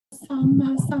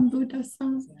Sama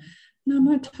Sambuddhassa.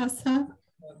 Namo tassa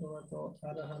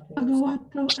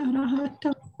bhagavato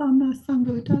arahato sama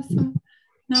sambuddhassa.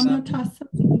 Namo tassa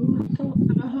bhagavato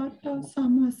arahato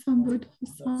sama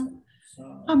sambuddhassa.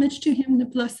 Homage to him, the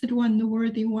blessed one, the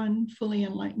worthy one, fully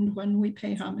enlightened one. We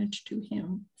pay homage to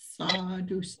him.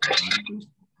 Sadhu, sadhu.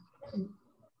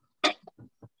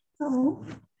 So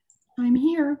I'm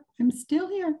here. I'm still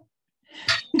here.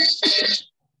 I'm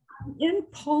in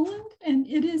Poland, and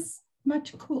it is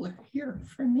much cooler here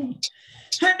for me.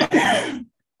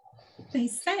 They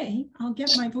say I'll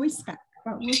get my voice back,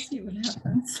 but we'll see what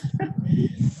happens.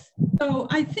 So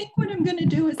I think what I'm going to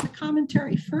do is the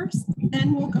commentary first,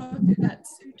 then we'll go through that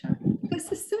sutta, because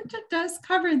the sutta does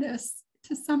cover this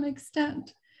to some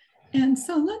extent. And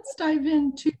so let's dive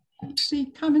into the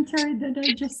commentary that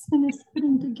I just finished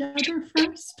putting together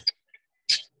first.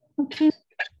 Okay.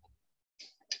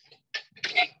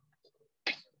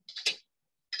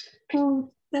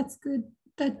 Oh, that's good.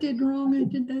 That did wrong. I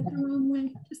did that the wrong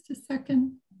way. Just a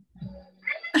second.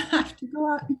 I have to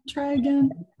go out and try again.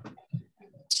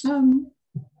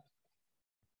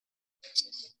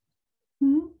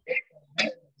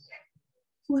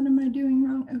 What am I doing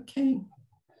wrong? Okay.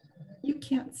 You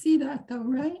can't see that though,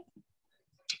 right?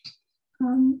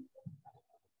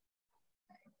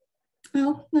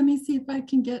 Well, let me see if I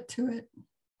can get to it.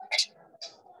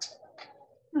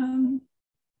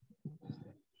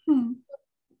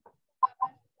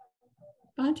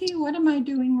 Bhante, what am I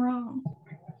doing wrong?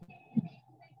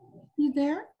 You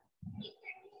there?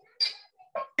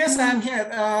 Yes, I'm here.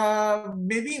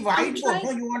 Maybe whiteboard.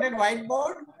 No, you wanted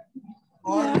whiteboard?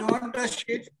 Or you want a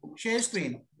share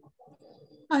screen?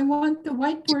 I want the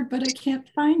whiteboard, but I can't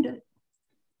find it.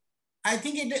 I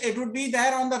think it would be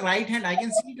there on the right hand. I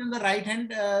can see it on the right hand.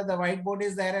 The whiteboard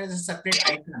is there as a separate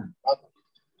icon.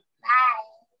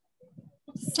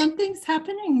 Something's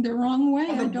happening the wrong way.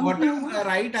 On the I don't bottom know.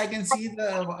 right, I can see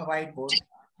the whiteboard.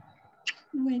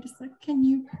 Wait a sec. Can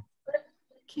you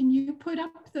put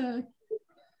up the?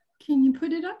 Can you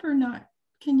put it up or not?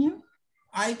 Can you?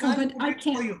 I can't. Oh, but I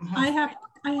can't. I have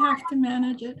to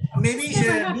manage it. Maybe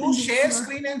do share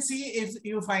screen and see if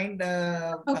you find.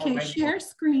 Okay, share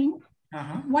screen.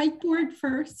 Whiteboard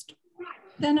first.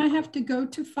 Then I have to go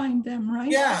to find them, right?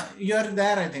 Yeah, you're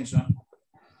there. I think so.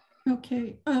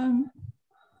 Okay.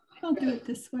 I'll do it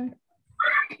this way.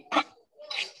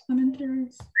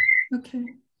 Commentaries. Okay.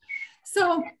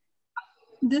 So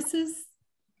this is,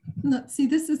 let's see,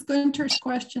 this is Gunter's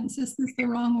questions. This is the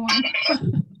wrong one.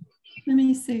 Let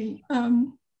me see.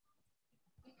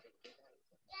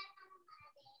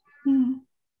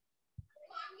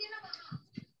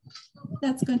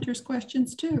 That's Gunter's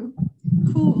questions too.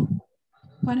 Cool.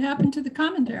 What happened to the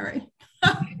commentary?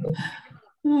 Oh.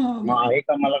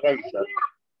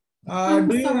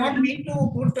 Do you want me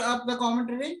to put up the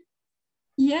commentary?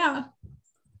 Yeah.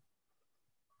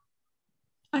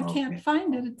 I can't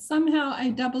find it. It's somehow I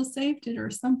double saved it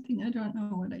or something. I don't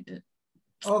know what I did.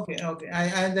 Okay.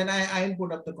 Then I'll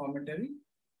put up the commentary.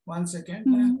 1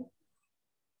 second.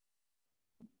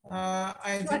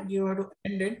 I think you have to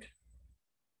end it.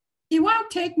 It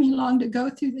won't take me long to go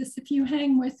through this. If you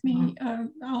hang with me,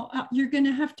 you're going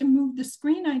to have to move the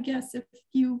screen, I guess, if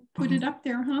you put it up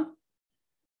there, huh?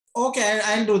 Okay,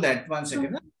 I'll do that. 1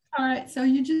 second. All right, so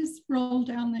you just roll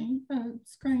down the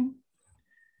screen.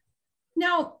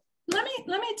 Now, let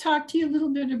me talk to you a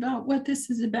little bit about what this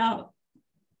is about.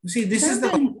 See, this is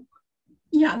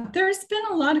yeah, there's been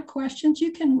a lot of questions.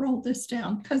 You can roll this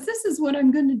down because this is what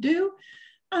I'm going to do.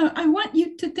 I want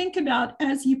you to think about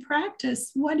as you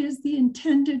practice, what is the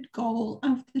intended goal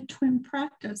of the TWIM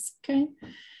practice, okay?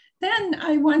 Then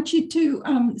I want you to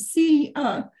see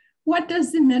why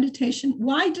does the meditation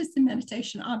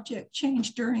object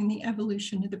change during the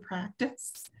evolution of the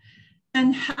practice?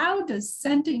 And how does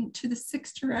sending to the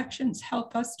 6 directions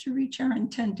help us to reach our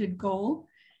intended goal?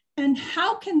 And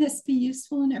how can this be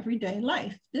useful in everyday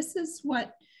life? This is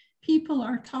what people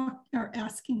are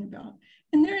asking about.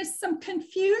 And there is some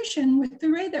confusion with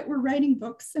the way that we're writing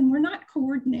books, and we're not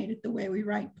coordinated the way we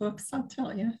write books, I'll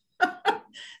tell you.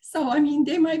 So, I mean,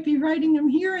 they might be writing them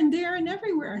here and there and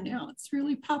everywhere now. It's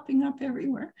really popping up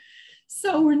everywhere.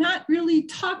 So we're not really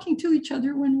talking to each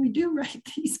other when we do write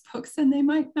these books, and they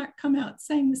might not come out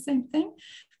saying the same thing.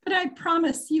 But I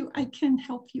promise you, I can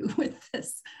help you with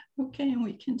this, okay? And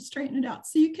we can straighten it out.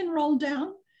 So you can roll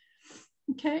down,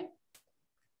 okay?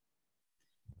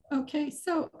 Okay,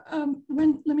 so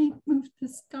let me move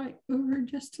this guy over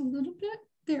just a little bit.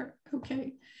 There,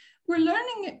 okay. We're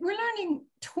learning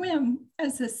TWIM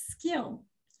as a skill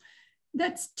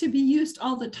that's to be used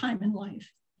all the time in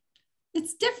life.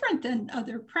 it's different than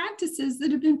other practices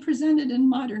that have been presented in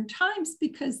modern times,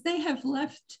 because they have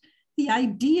left the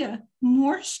idea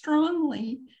more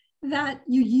strongly that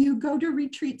you go to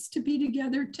retreats to be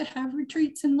together, to have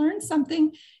retreats and learn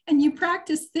something, and you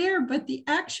practice there. But the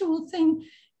actual thing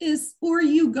is, or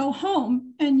you go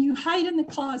home and you hide in the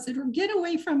closet or get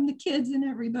away from the kids and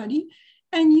everybody,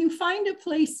 and you find a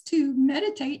place to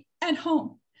meditate at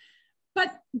home.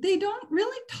 But they don't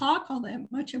really talk all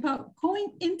that much about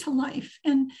going into life.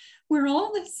 And where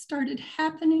all this started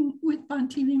happening with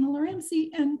Bhante Vimalaramsi,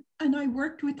 and I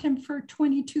worked with him for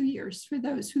 22 years. For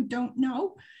those who don't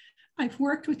know, I've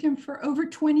worked with him for over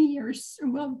 20 years.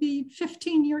 Well, it'll be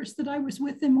 15 years that I was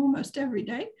with him almost every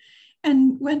day,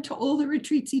 and went to all the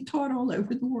retreats he taught all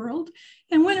over the world,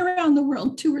 and went around the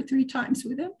world 2 or 3 times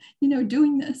with him,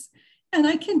 doing this. And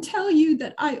I can tell you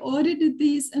that I audited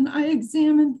these and I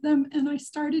examined them, and I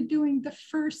started doing the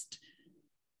first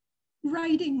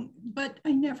writing, but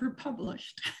I never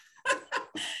published.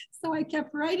 So I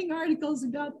kept writing articles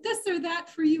about this or that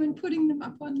for you and putting them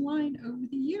up online over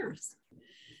the years.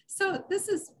 So this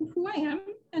is who I am.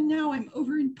 And now I'm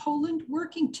over in Poland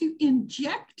working to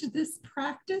inject this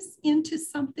practice into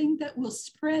something that will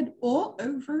spread all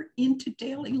over into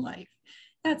daily life.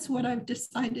 That's what I've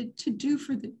decided to do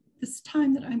for this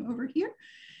time that I'm over here.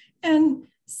 And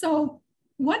so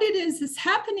what it is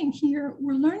happening here,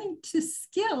 we're learning to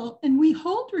skill, and we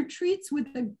hold retreats with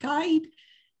a guide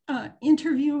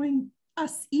interviewing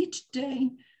us each day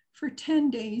for 10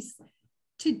 days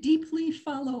to deeply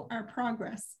follow our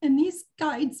progress. And these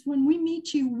guides, when we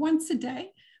meet you once a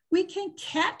day, we can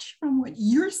catch from what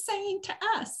you're saying to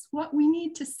us what we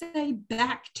need to say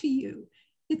back to you.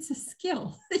 It's a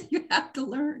skill that you have to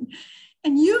learn.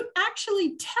 And you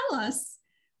actually tell us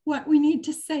what we need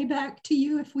to say back to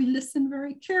you if we listen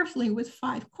very carefully with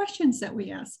 5 questions that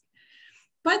we ask.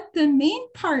 But the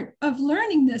main part of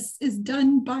learning this is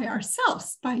done by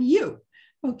ourselves, by you,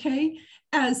 okay?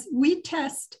 As we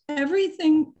test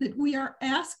everything that we are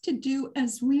asked to do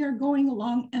as we are going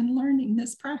along and learning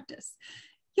this practice.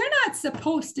 You're not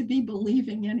supposed to be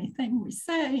believing anything we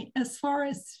say as far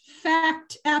as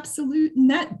fact, absolute, and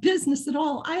that business at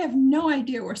all. I have no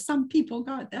idea where some people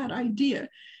got that idea,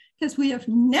 because we have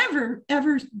never,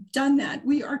 ever done that.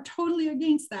 We are totally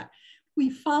against that. We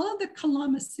follow the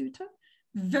Kalama Sutta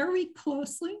very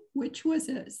closely, which was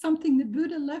something the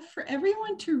Buddha left for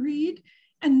everyone to read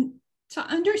and to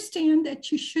understand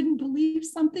that you shouldn't believe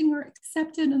something or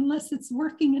accept it unless it's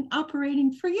working and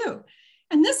operating for you.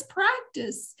 And this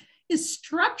practice is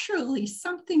structurally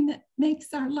something that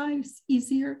makes our lives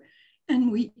easier,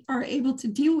 and we are able to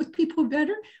deal with people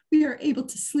better. We are able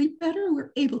to sleep better.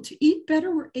 We're able to eat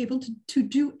better. We're able to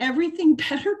do everything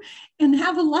better and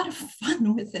have a lot of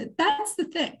fun with it. That's the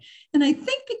thing. And I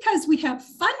think because we have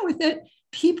fun with it,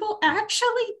 people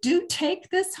actually do take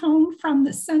this home from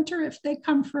the center if they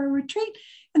come for a retreat.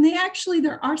 And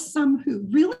there are some who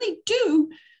really do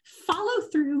follow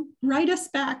through, write us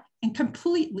back, and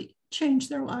completely change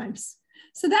their lives.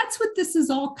 So that's what this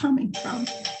is all coming from.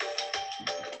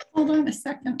 Hold on a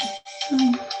second.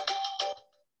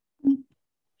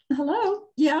 Hello?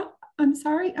 Yeah, I'm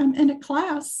sorry. I'm in a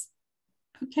class.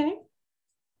 Okay.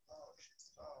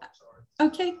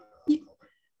 Okay.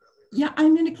 Yeah,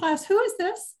 I'm in a class. Who is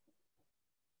this?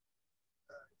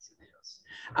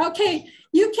 Okay,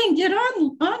 you can get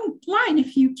online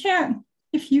if you can.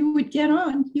 If you would get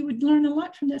on, you would learn a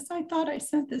lot from this. I thought I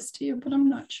sent this to you, but I'm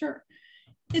not sure.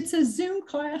 It's a Zoom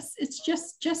class. It's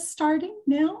just starting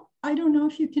now. I don't know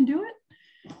if you can do it.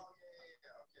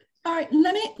 All right,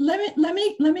 let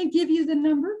me give you the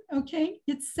number. Okay,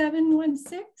 it's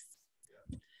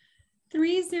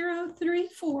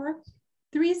 716-3034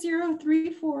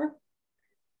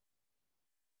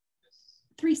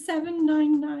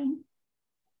 3799.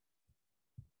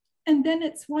 And then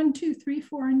it's 1, 2, 3,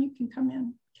 4, and you can come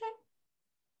in.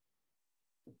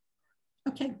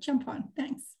 Okay. Okay, jump on.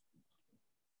 Thanks.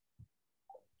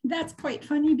 That's quite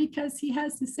funny because he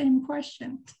has the same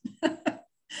question.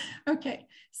 Okay,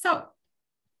 so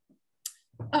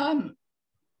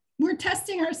we're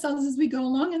testing ourselves as we go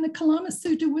along, and the Kalama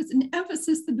Sutta was an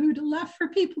emphasis the Buddha left for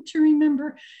people to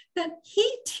remember that he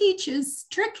teaches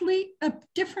strictly a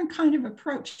different kind of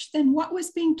approach than what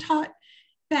was being taught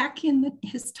back in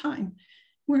his time,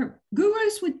 where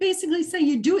gurus would basically say,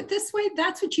 you do it this way,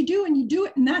 that's what you do, and you do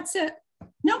it, and that's it.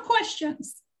 No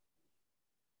questions.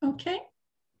 Okay?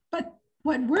 But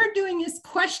what we're doing is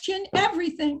question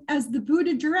everything, as the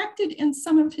Buddha directed in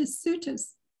some of his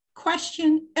suttas.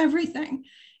 Question everything,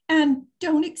 and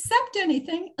don't accept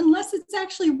anything unless it's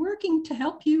actually working to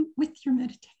help you with your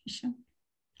meditation.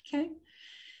 Okay?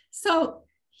 So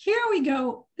here we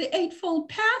go. The Eightfold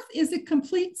Path is a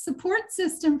complete support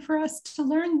system for us to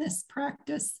learn this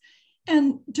practice.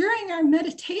 And during our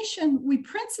meditation, we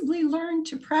principally learn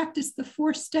to practice the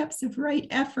 4 steps of right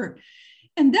effort.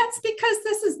 And that's because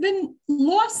this has been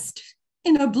lost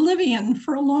in oblivion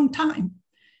for a long time.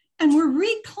 And we're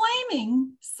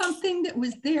reclaiming something that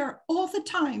was there all the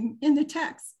time in the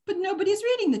text, but nobody's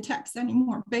reading the text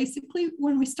anymore. Basically,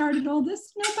 when we started all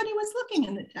this, nobody was looking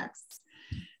in the text.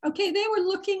 Okay, they were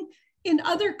looking in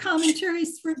other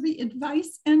commentaries for the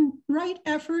advice, and right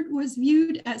effort was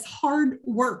viewed as hard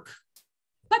work.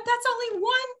 But that's only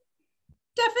one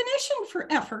definition for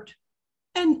effort.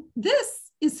 And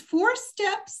this is 4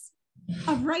 steps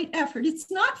of right effort. It's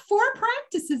not 4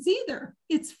 practices either.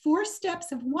 It's 4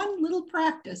 steps of one little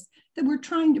practice that we're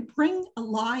trying to bring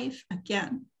alive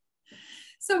again.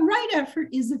 So right effort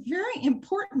is a very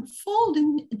important fold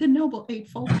in the Noble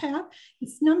Eightfold Path.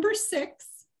 It's number 6.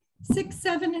 6,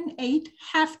 7, and 8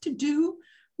 have to do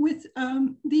with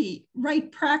the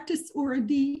right practice or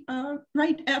the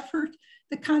right effort,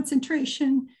 the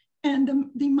concentration, and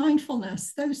the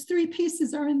mindfulness. Those 3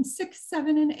 pieces are in 6,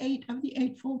 7, and 8 of the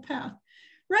Eightfold Path.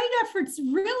 Right effort's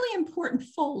really important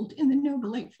fold in the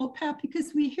Noble Eightfold Path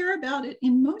because we hear about it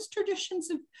in most traditions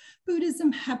of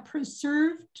Buddhism have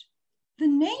preserved the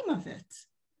name of it,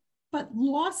 but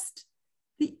lost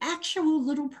the actual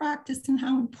little practice and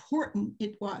how important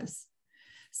it was.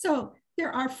 So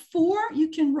there are 4, you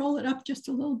can roll it up just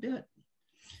a little bit.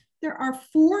 There are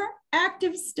 4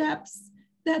 active steps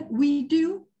that we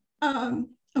do.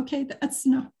 Okay, that's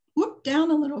enough. Whoop, down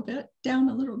a little bit.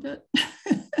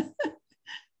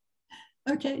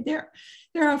 Okay, there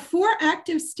are 4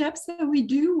 active steps that we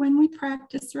do when we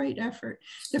practice right effort.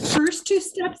 The first 2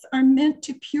 steps are meant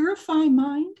to purify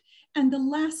mind, and the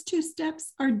last 2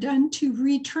 steps are done to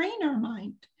retrain our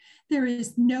mind. There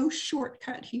is no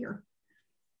shortcut here.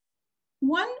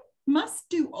 One must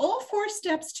do all 4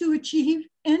 steps to achieve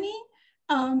any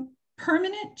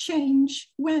permanent change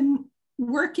when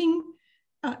working,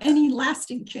 any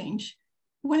lasting change,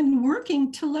 when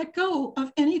working to let go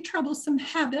of any troublesome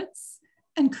habits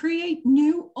and create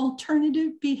new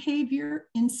alternative behavior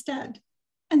instead.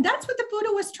 And that's what the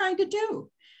Buddha was trying to do.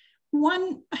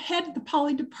 One head of the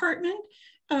Pali department,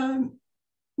 in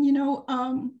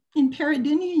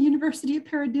Paradinya, University of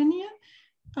Paradinya,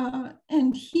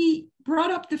 and he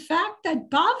brought up the fact that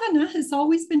bhavana has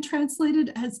always been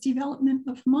translated as development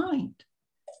of mind.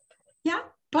 Yeah,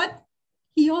 but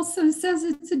he also says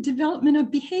it's a development of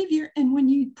behavior. And when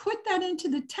you put that into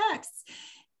the text,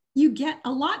 you get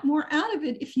a lot more out of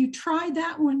it if you try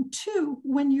that one too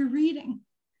when you're reading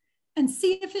and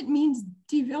see if it means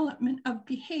development of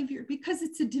behavior, because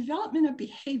it's a development of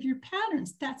behavior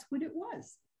patterns. That's what it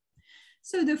was.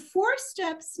 So the 4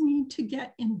 steps need to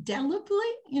get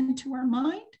indelibly into our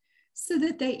mind so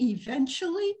that they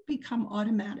eventually become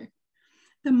automatic.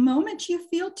 The moment you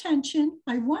feel tension,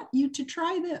 I want you to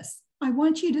try this. I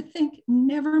want you to think,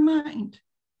 never mind.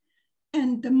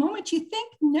 And the moment you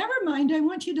think, never mind, I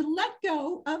want you to let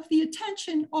go of the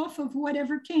attention off of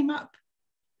whatever came up.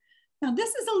 Now,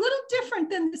 this is a little different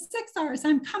than the 6 R's.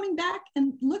 I'm coming back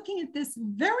and looking at this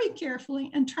very carefully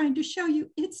and trying to show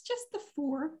you it's just the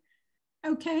 4,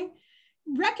 okay?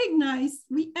 Recognize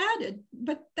we added,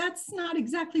 but that's not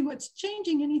exactly what's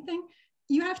changing anything.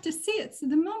 You have to see it. So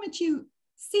the moment you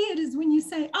see it is when you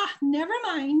say, never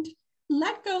mind,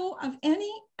 let go of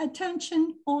any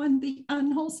attention on the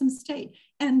unwholesome state,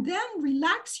 and then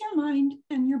relax your mind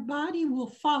and your body will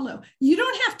follow. You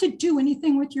don't have to do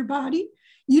anything with your body.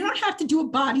 You don't have to do a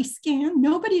body scan.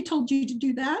 Nobody told you to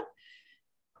do that.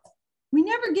 We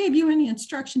never gave you any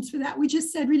instructions for that. We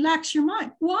just said, relax your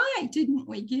mind. Why didn't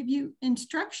we give you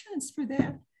instructions for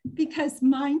that? Because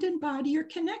mind and body are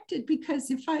connected. Because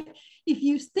if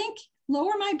you think,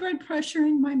 lower my blood pressure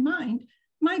in my mind,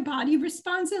 my body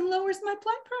responds and lowers my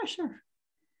blood pressure.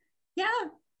 Yeah,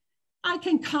 I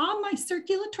can calm my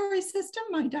circulatory system,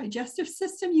 my digestive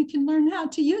system. You can learn how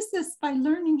to use this by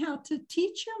learning how to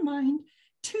teach your mind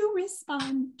to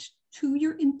respond to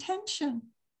your intention.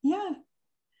 Yeah.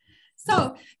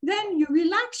 So then you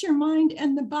relax your mind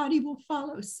and the body will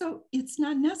follow. So it's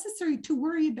not necessary to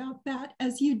worry about that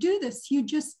as you do this. You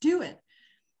just do it.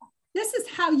 This is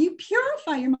how you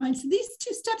purify your mind. So these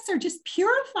 2 steps are just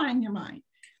purifying your mind.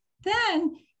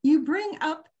 Then you bring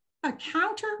up a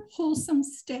counter wholesome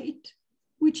state,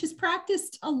 which is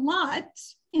practiced a lot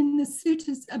in the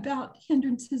suttas about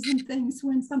hindrances and things.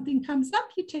 When something comes up,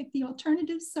 you take the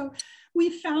alternative. So we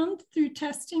found through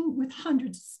testing with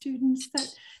hundreds of students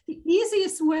that the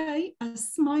easiest way, a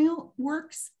smile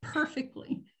works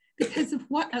perfectly because of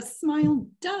what a smile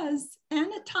does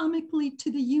anatomically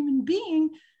to the human being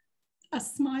a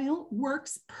smile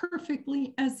works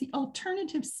perfectly as the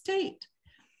alternative state.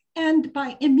 And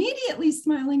by immediately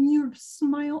smiling, your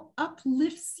smile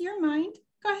uplifts your mind.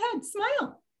 Go ahead,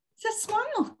 smile. Just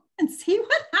smile and see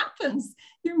what happens.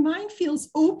 Your mind feels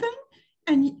open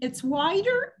and it's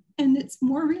wider and it's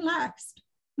more relaxed.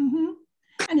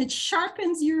 And it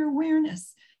sharpens your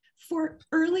awareness for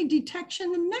early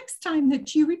detection the next time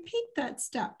that you repeat that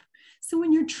step. So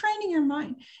when you're training your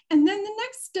mind, and then the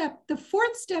next step, the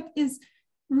fourth step is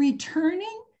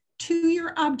returning to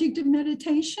your object of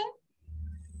meditation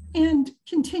and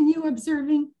continue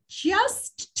observing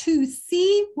just to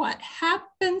see what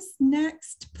happens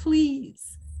next,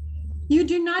 please. You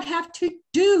do not have to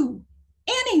do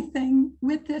anything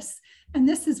with this. And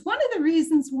this is one of the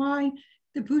reasons why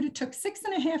the Buddha took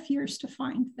 6.5 years to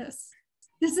find this.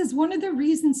 This is one of the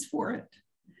reasons for it.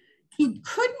 He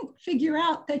couldn't figure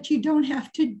out that you don't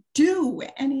have to do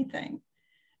anything.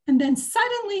 And then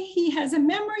suddenly he has a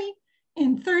memory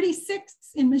in 36,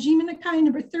 in Majjhima Nikaya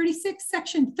number 36,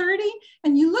 section 30.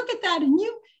 And you look at that and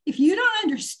if you don't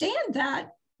understand that,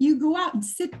 you go out and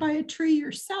sit by a tree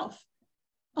yourself,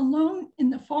 alone in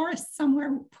the forest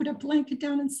somewhere, put a blanket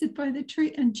down and sit by the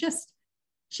tree and just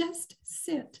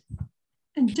sit.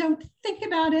 And don't think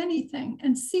about anything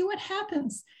and see what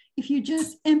happens if you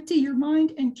just empty your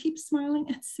mind and keep smiling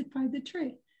and sit by the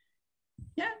tree.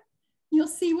 Yeah, you'll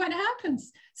see what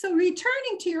happens. So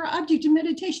returning to your object of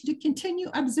meditation to continue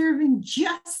observing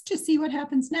just to see what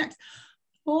happens next.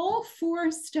 All 4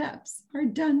 steps are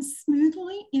done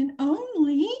smoothly in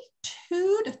only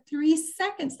 2 to 3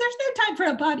 seconds. There's no time for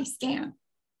a body scan.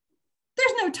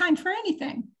 There's no time for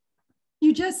anything.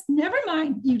 You just, never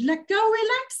mind, you let go,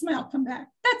 relax, smile, come back.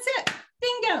 That's it,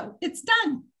 bingo, it's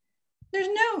done. There's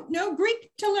no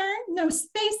Greek to learn, no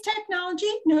space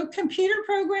technology, no computer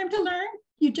program to learn.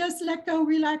 You just let go,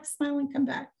 relax, smile, and come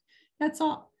back. That's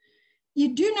all.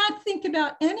 You do not think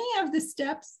about any of the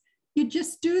steps, you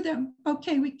just do them.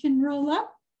 Okay, we can roll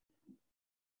up.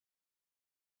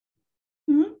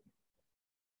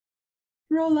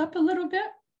 Roll up a little bit,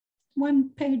 1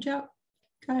 page up,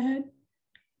 go ahead.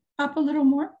 Up a little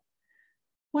more,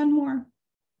 1 more.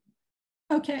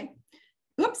 Okay,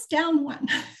 oops, down 1,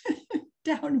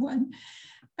 down 1.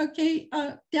 Okay,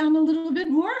 down a little bit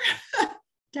more,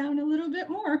 down a little bit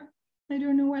more. I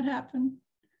don't know what happened.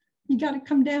 You got to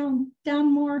come down,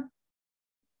 down more,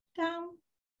 down,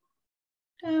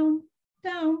 down,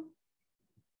 down.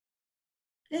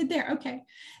 There, okay.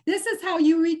 This is how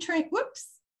you retrain, whoops,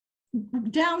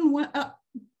 down 1, up,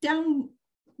 down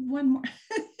 1 more.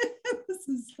 This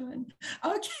is fun.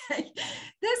 Okay,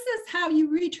 this is how you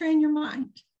retrain your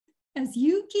mind. As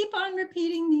you keep on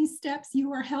repeating these steps,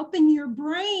 you are helping your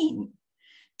brain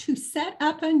to set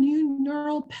up a new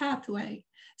neural pathway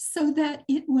so that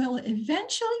it will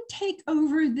eventually take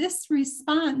over this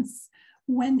response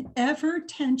whenever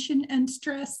tension and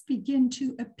stress begin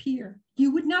to appear.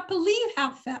 You would not believe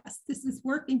how fast this is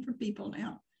working for people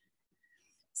now.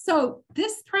 So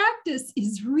this practice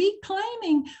is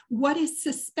reclaiming what is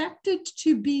suspected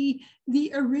to be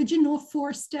the original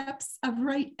 4 steps of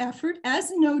right effort,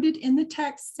 as noted in the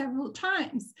text several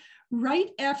times. Right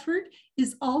effort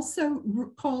is also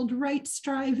called right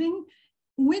striving,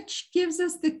 which gives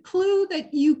us the clue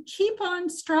that you keep on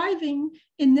striving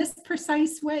in this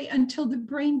precise way until the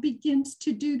brain begins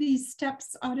to do these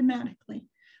steps automatically.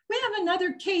 We have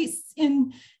another case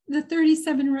in the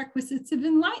 37 requisites of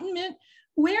enlightenment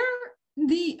where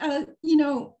the,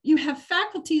 you have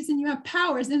faculties and you have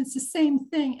powers and it's the same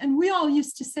thing. And we all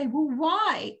used to say, well,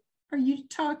 why are you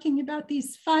talking about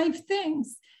these 5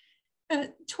 things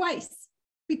twice?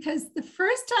 Because the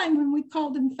first time when we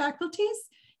call them faculties,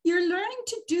 you're learning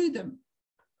to do them.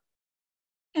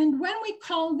 And when we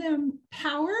call them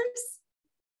powers,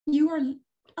 you are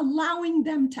allowing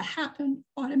them to happen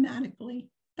automatically.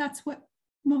 That's what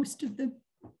most of the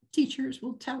teachers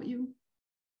will tell you.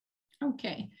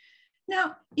 Okay,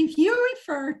 now if you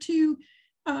refer to,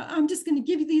 I'm just going to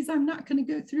give you these, I'm not going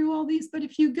to go through all these, but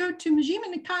if you go to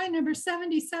Majjhima Nikaya number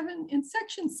 77 in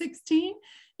section 16,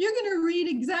 you're going to read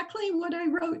exactly what I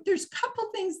wrote. There's a couple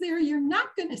things there. You're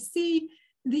not going to see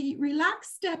the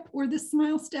relaxed step or the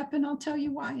smile step, and I'll tell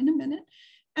you why in a minute.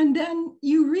 And then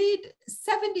you read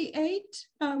 78,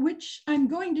 which I'm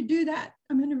going to do that.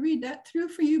 I'm going to read that through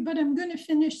for you, but I'm going to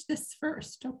finish this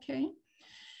first, okay?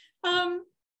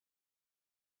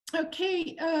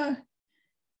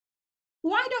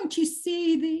 Why don't you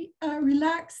see the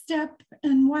relaxed step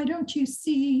and why don't you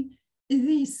see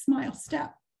the smile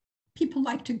step? People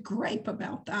like to gripe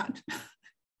about that,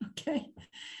 okay?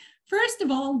 First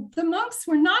of all, the monks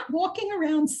were not walking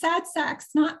around sad sacks,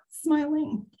 not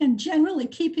smiling, and generally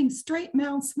keeping straight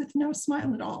mouths with no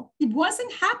smile at all. It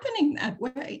wasn't happening that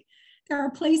way. There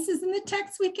are places in the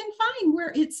text we can find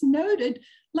where it's noted,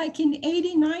 like in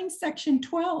 89, section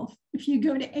 12. If you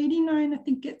go to 89, I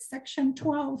think it's section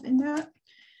 12 in that,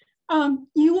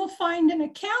 you will find an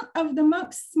account of the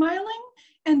monks smiling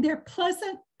and their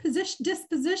pleasant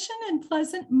disposition and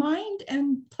pleasant mind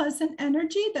and pleasant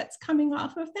energy that's coming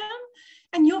off of them.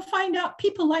 And you'll find out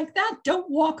people like that don't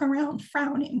walk around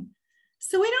frowning.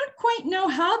 So we don't quite know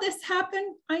how this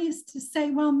happened. I used to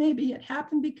say, well, maybe it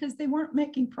happened because they weren't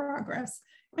making progress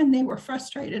and they were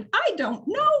frustrated. I don't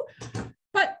know,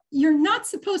 but you're not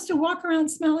supposed to walk around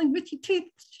smiling with your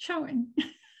teeth showing,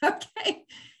 okay?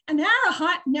 An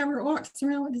arahat never walks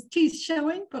around with his teeth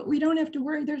showing, but we don't have to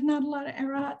worry. There's not a lot of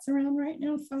arahats around right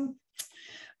now. So,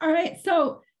 all right.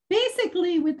 So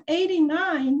basically with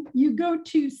 89, you go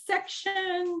to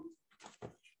section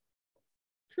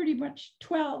pretty much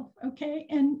 12, okay?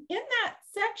 And in that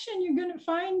section, you're going to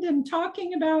find them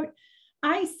talking about,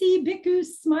 I see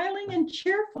bhikkhus smiling and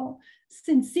cheerful,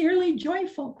 sincerely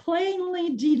joyful,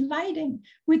 plainly delighting,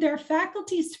 with their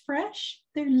faculties fresh,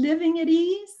 they're living at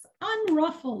ease,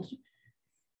 unruffled,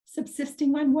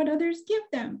 subsisting on what others give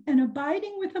them, and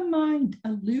abiding with a mind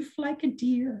aloof like a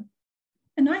deer.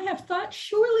 And I have thought,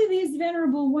 surely these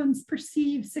venerable ones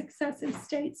perceive successive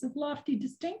states of lofty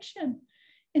distinction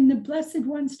in the Blessed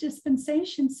One's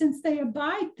dispensation, since they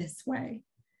abide this way.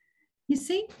 You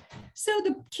see? So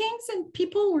the kings and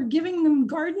people were giving them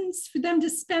gardens for them to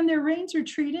spend their rains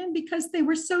retreat in because they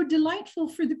were so delightful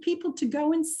for the people to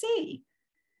go and see.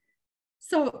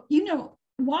 So, you know,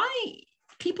 why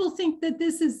people think that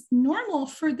this is normal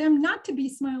for them not to be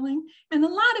smiling. And a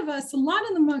lot of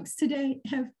the monks today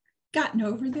have gotten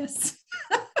over this.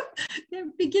 They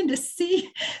begin to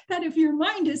see that if your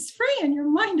mind is free and your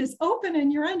mind is open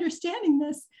and you're understanding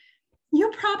this,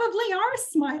 you probably are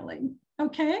smiling,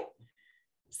 okay?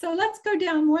 So let's go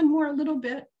down one more little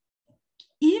bit.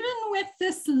 Even with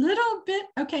this little bit,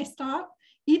 okay, stop.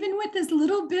 Even with this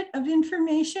little bit of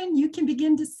information, you can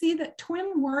begin to see that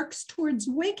TWIM works towards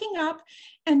waking up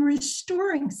and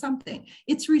restoring something.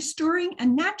 It's restoring a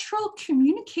natural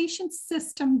communication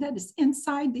system that is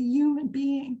inside the human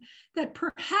being that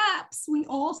perhaps we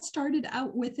all started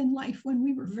out with in life when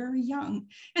we were very young.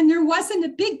 And there wasn't a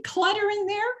big clutter in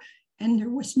there, and there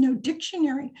was no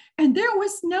dictionary, and there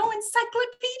was no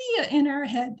encyclopedia in our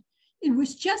head. It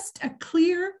was just a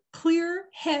clear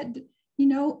head. You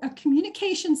know, a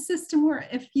communication system where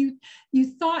if you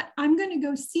thought, I'm going to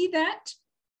go see that,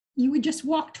 you would just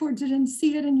walk towards it and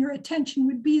see it and your attention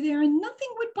would be there and nothing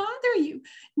would bother you.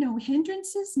 No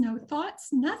hindrances, no thoughts,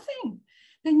 nothing.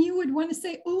 Then you would want to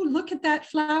say, oh, look at that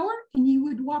flower. And you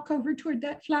would walk over toward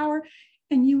that flower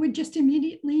and you would just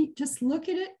immediately just look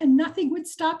at it and nothing would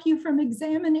stop you from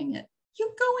examining it.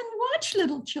 You go and watch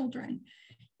little children.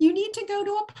 You need to go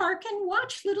to a park and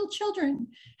watch little children,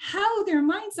 how their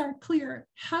minds are clear,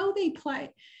 how they play.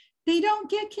 They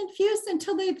don't get confused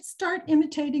until they start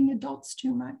imitating adults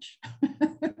too much.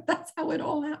 That's how it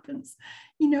all happens.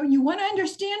 You know, you want to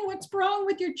understand what's wrong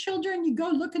with your children, you go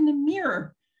look in the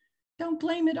mirror. Don't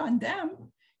blame it on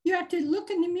them. You have to look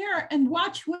in the mirror and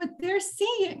watch what they're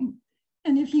seeing.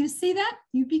 And if you see that,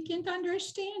 you begin to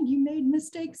understand you made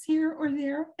mistakes here or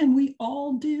there, and we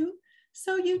all do.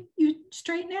 So you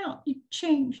straighten out, you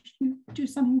change, you do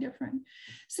something different.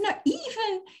 So now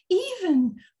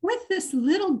even with this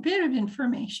little bit of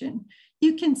information,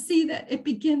 you can see that it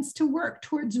begins to work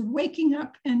towards waking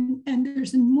up and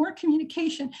there's more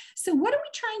communication. So what are we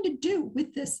trying to do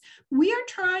with this? We are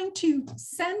trying to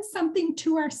send something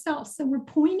to ourselves. So we're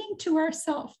pointing to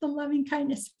ourselves, the loving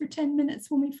kindness for 10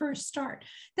 minutes when we first start.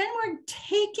 Then we're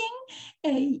taking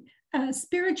a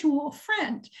spiritual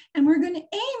friend and we're going to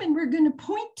aim and we're going to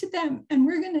point to them and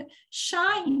we're going to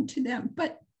shine to them,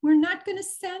 but we're not going to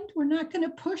send, we're not going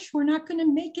to push, we're not going to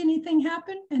make anything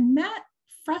happen. And that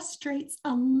frustrates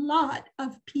a lot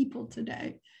of people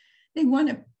today. They want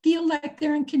to feel like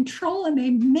they're in control and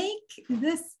they make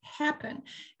this happen.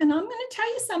 And I'm going to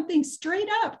tell you something straight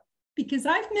up, because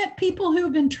I've met people who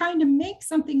have been trying to make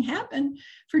something happen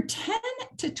for 10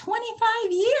 to 25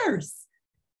 years.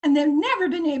 And they've never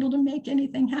been able to make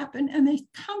anything happen. And they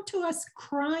come to us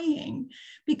crying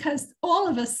because all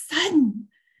of a sudden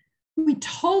we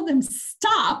told them,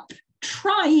 stop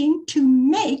trying to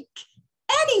make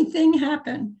anything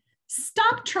happen.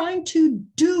 Stop trying to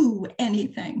do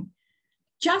anything.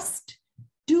 Just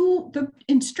do the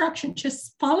instruction.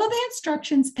 Just follow the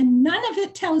instructions, and none of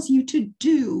it tells you to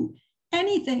do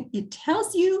anything. It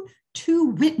tells you to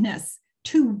witness,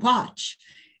 to watch.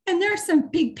 And there's some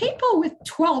big people with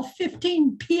 12,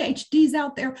 15 PhDs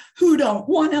out there who don't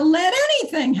want to let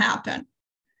anything happen.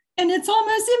 And it's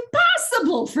almost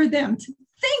impossible for them to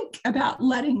think about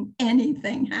letting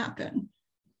anything happen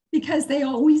because they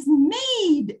always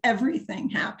made everything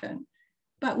happen.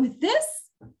 But with this,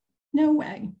 no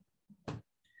way.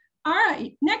 All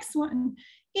right, next one.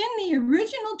 In the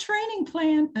original training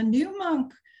plan, a new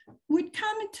monk would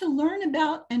come to learn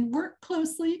about and work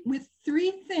closely with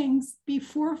 3 things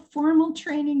before formal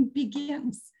training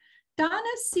begins. Dana,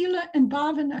 Sila, and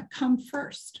Bhavana come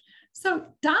first. So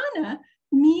Dana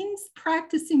means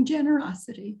practicing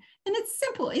generosity. And it's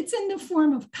simple. It's in the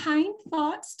form of kind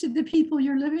thoughts to the people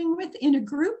you're living with in a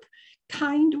group,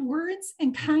 kind words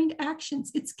and kind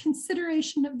actions. It's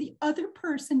consideration of the other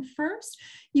person first.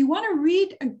 You want to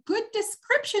read a good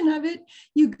description of it,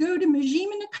 you go to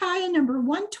Majjhima Nikaya number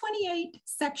 128,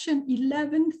 section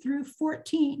 11 through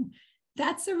 14.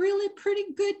 That's a really pretty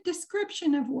good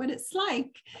description of what it's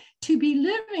like to be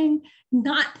living,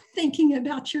 not thinking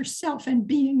about yourself and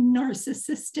being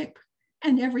narcissistic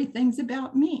and everything's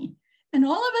about me. And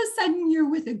all of a sudden you're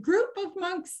with a group of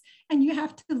monks and you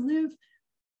have to live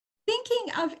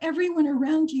thinking of everyone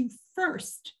around you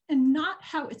first and not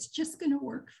how it's just going to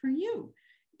work for you.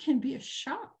 It can be a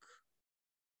shock.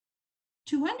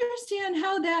 To understand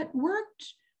how that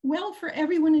worked well for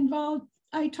everyone involved,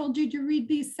 I told you to read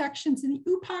these sections in the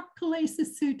Upakkalesa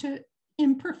Sutta.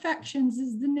 Imperfections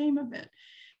is the name of it.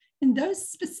 And those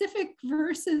specific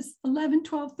verses 11,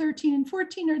 12, 13, and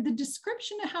 14 are the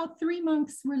description of how 3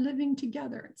 monks were living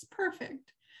together. It's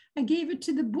perfect. I gave it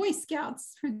to the Boy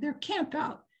Scouts for their camp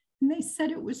out, and they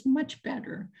said it was much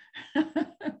better.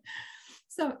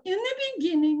 So in the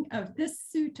beginning of this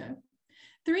sutta,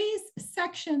 3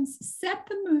 sections set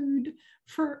the mood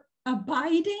for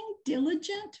abiding,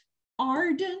 diligent,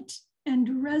 ardent,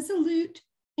 and resolute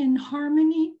in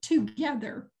harmony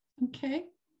together, okay?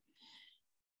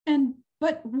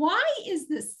 But why is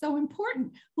this so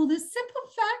important? Well, the simple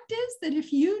fact is that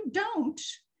if you don't,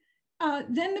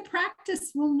 then the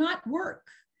practice will not work.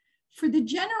 For the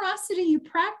generosity you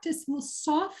practice will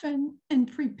soften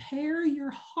and prepare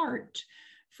your heart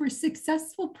for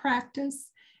successful practice,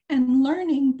 and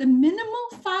learning the minimal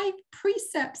 5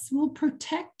 precepts will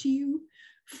protect you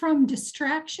from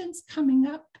distractions coming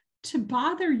up to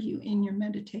bother you in your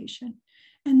meditation.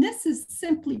 And this is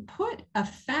simply put a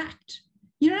fact.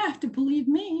 You don't have to believe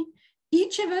me.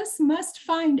 Each of us must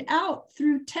find out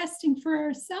through testing for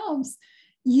ourselves.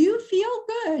 You feel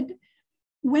good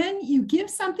when you give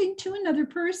something to another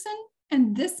person,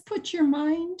 and this puts your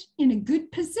mind in a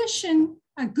good position,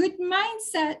 a good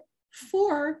mindset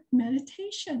for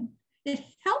meditation. It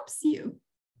helps you.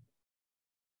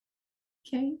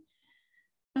 Okay,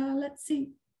 let's see.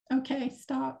 Okay,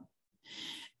 stop.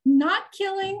 Not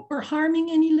killing or harming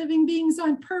any living beings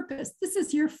on purpose. This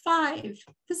is your 5.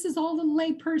 This is all the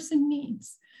layperson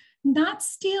needs. Not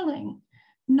stealing,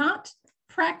 not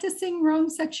practicing wrong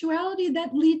sexuality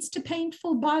that leads to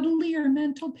painful bodily or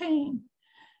mental pain,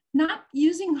 not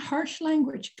using harsh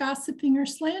language, gossiping or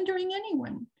slandering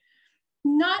anyone,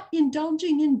 not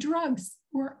indulging in drugs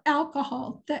or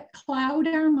alcohol that cloud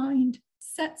our mind,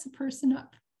 sets a person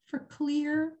up for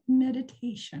clear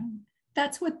meditation.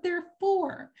 That's what they're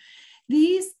for.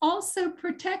 These also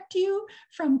protect you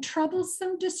from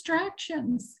troublesome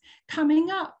distractions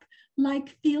coming up,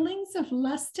 like feelings of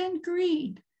lust and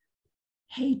greed,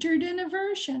 hatred and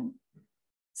aversion,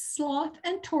 sloth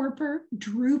and torpor,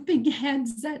 drooping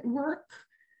heads at work,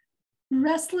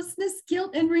 restlessness,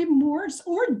 guilt, and remorse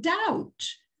or doubt.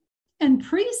 And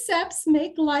precepts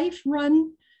make life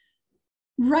run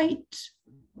right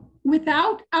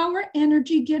without our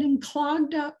energy getting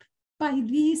clogged up by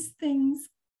these things.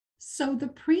 So the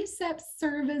precepts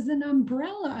serve as an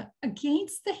umbrella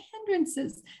against the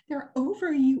hindrances. They're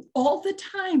over you all the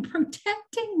time,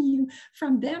 protecting you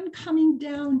from them coming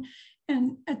down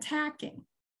and attacking.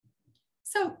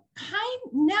 So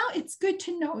now it's good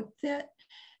to note that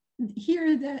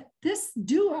here that this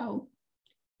duo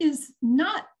is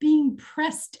not being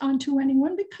pressed onto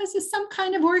anyone because of some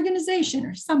kind of organization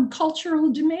or some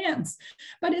cultural demands,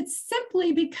 but it's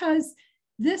simply because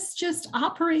this just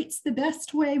operates the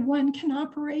best way one can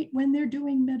operate when they're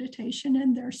doing meditation,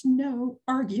 and there's no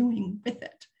arguing with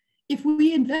it. If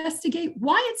we investigate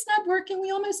why it's not working,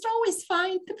 we almost always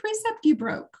find the precept you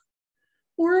broke,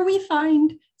 or we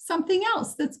find something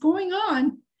else that's going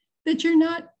on that you're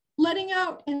not letting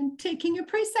out and taking a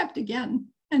precept again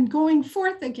and going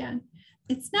forth again.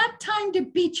 It's not time to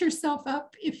beat yourself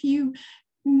up if you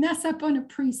mess up on a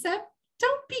precept.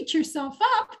 Don't beat yourself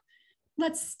up.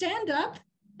 Let's stand up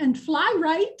and fly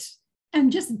right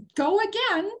and just go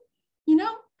again. You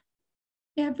know,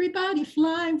 Everybody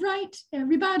fly right.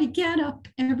 Everybody get up.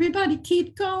 Everybody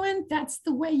keep going. That's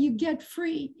the way you get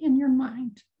free in your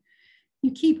mind.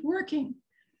 You keep working.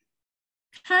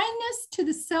 Kindness to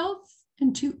the self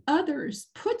and to others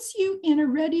puts you in a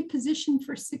ready position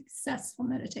for successful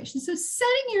meditation. So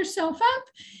setting yourself up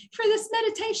for this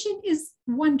meditation is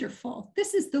wonderful.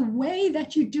 This is the way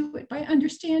that you do it, by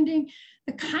understanding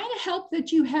the kind of help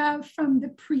that you have from the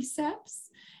precepts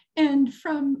and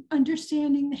from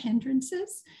understanding the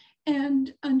hindrances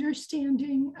and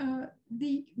understanding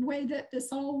the way that this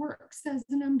all works as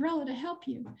an umbrella to help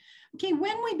you. Okay,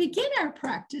 when we begin our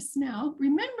practice now,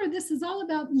 remember this is all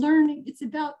about learning. It's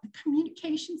about the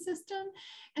communication system.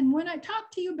 And when I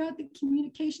talk to you about the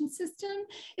communication system,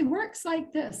 it works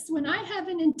like this. When I have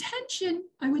an intention,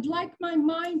 I would like my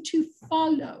mind to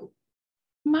follow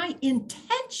my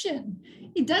intention.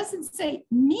 It doesn't say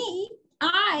me.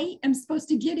 I am supposed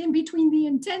to get in between the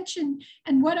intention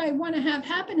and what I want to have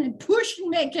happen and push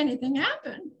and make anything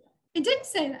happen. It didn't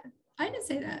say that. I didn't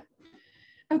say that.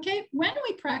 Okay, when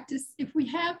we practice, if we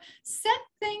have set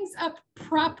things up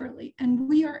properly and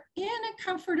we are in a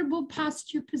comfortable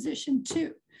posture position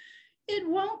too, it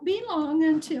won't be long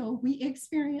until we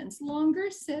experience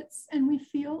longer sits and we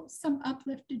feel some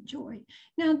uplifted joy.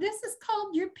 Now, this is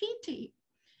called your PT.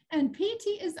 And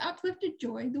PT is uplifted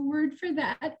joy, the word for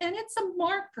that. And it's a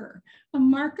marker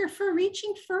for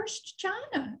reaching first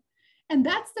jhana. And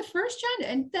that's the first jhana.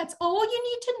 And that's all you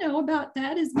need to know about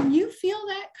that is when you feel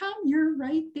that come, you're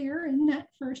right there in that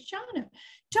first jhana.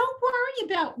 Don't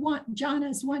worry about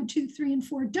jhanas 1, 2, 3, and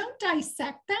 4. Don't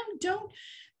dissect them.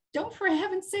 Don't, for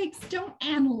heaven's sakes, don't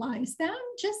analyze them.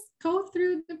 Just go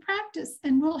through the practice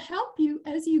and we'll help you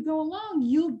as you go along.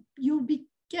 You'll be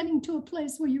getting to a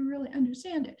place where you really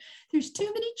understand it. There's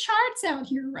too many charts out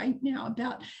here right now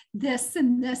about this,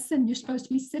 and you're supposed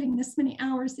to be sitting this many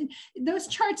hours. And those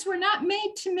charts were not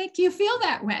made to make you feel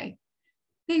that way.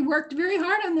 They worked very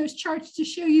hard on those charts to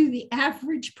show you the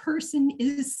average person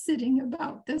is sitting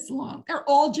about this long. They're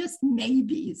all just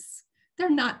maybes. They're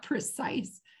not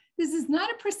precise. This is not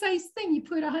a precise thing. You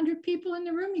put 100 people in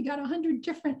the room, you got 100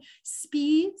 different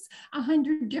speeds,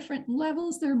 100 different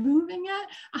levels they're moving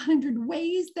at, 100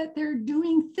 ways that they're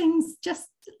doing things just,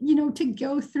 to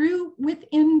go through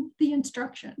within the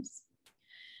instructions.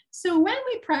 So when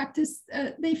we practice,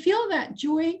 they feel that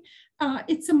joy.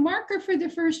 It's a marker for the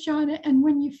first jhana. And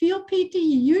when you feel PT,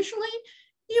 you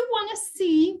want to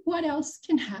see what else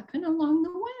can happen along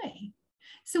the way.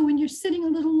 So when you're sitting a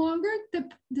little longer,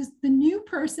 the new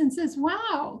person says,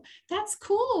 wow, that's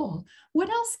cool. What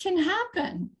else can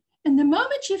happen? And the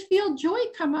moment you feel joy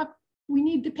come up, we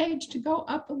need the page to go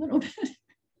up a little bit,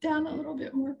 down a little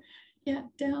bit more. Yeah,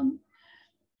 down.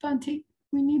 Khanti,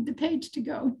 we need the page to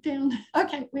go down.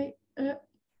 Okay, wait,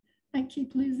 I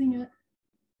keep losing it.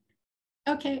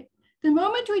 Okay, the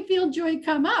moment we feel joy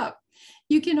come up,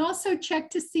 you can also check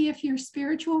to see if your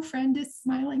spiritual friend is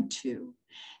smiling too.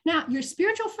 Now, your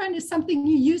spiritual friend is something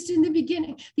you used in the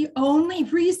beginning. The only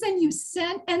reason you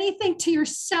sent anything to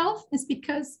yourself is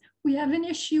because we have an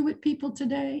issue with people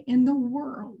today in the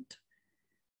world.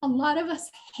 A lot of us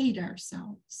hate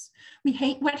ourselves. We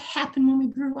hate what happened when we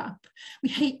grew up. We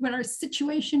hate what our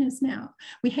situation is now.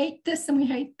 We hate this and we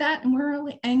hate that, and we're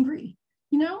really angry.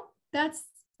 That's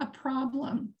a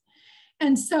problem.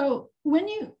 And so when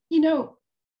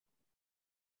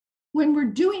when we're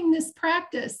doing this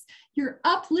practice, you're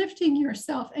uplifting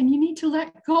yourself and you need to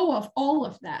let go of all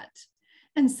of that.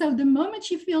 And so the moment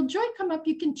you feel joy come up,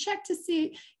 you can check to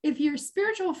see if your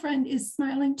spiritual friend is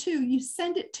smiling too. You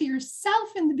send it to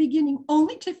yourself in the beginning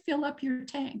only to fill up your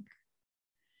tank.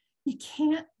 You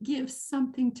can't give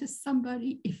something to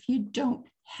somebody if you don't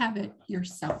have it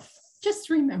yourself. Just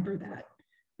remember that.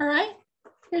 All right?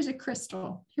 Here's a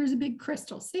crystal. Here's a big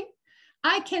crystal. See?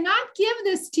 I cannot give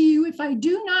this to you if I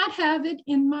do not have it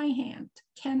in my hand.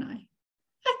 Can I?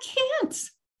 I can't.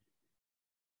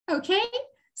 Okay?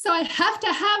 So I have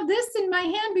to have this in my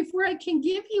hand before I can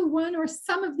give you one or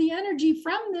some of the energy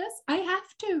from this. I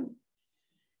have to.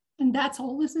 And that's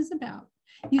all this is about.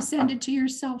 You send it to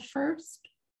yourself first.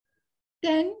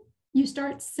 Then you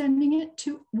start sending it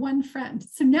to one friend.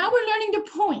 So now we're learning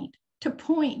to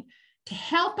point, to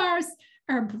help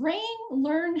our brain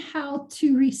learn how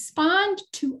to respond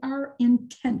to our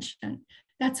intention.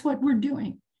 That's what we're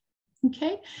doing.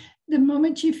 Okay. The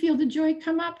moment you feel the joy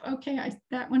come up, okay,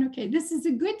 that one, okay. This is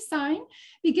a good sign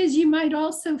because you might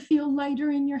also feel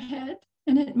lighter in your head,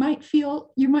 and it might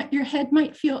feel, your head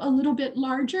might feel a little bit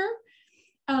larger,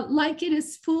 like it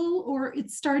is full, or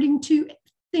it's starting to,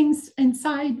 things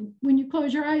inside, when you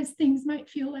close your eyes, things might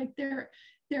feel like they're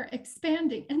they're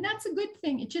expanding. And that's a good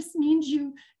thing. It just means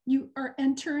you are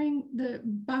entering the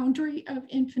boundary of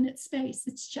infinite space.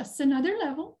 It's just another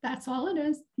level. That's all it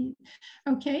is.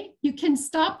 Okay, you can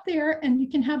stop there and you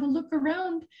can have a look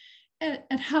around at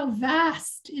how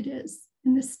vast it is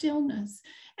in the stillness.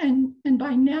 And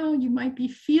by now you might be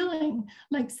feeling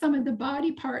like some of the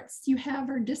body parts you have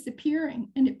are disappearing.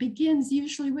 And it begins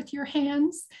usually with your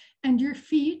hands and your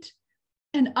feet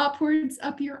and upwards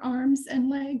up your arms and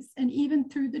legs and even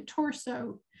through the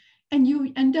torso. And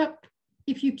you end up,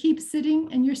 if you keep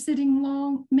sitting and you're sitting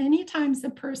long, many times the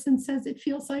person says, it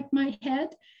feels like my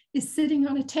head is sitting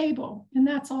on a table, and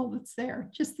that's all that's there,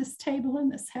 just this table and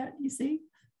this head, you see?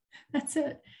 That's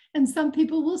it. And some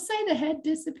people will say the head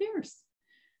disappears,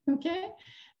 okay?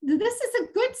 This is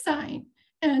a good sign.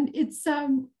 And it's,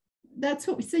 that's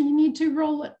what we say, you need to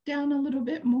roll it down a little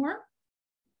bit more.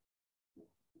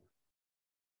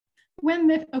 When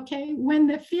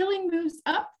the feeling moves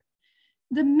up,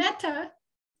 the metta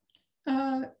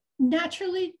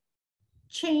naturally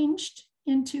changed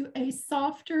into a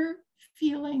softer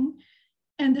feeling,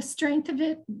 and the strength of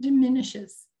it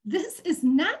diminishes. This is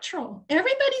natural.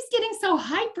 Everybody's getting so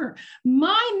hyper.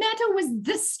 My metta was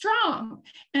this strong,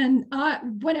 and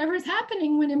whatever's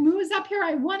happening when it moves up here,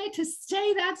 I want it to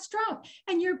stay that strong.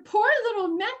 And your poor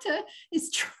little metta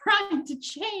is trying to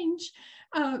change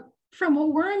from a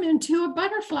worm into a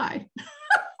butterfly.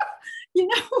 You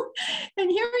know,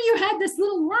 and here you had this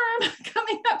little worm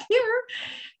coming up here,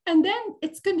 and then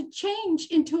it's going to change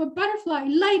into a butterfly,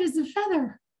 light as a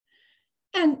feather.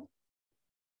 And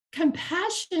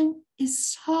compassion is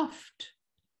soft,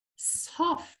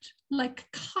 soft, like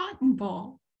a cotton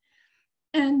ball.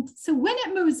 And so when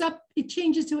it moves up, it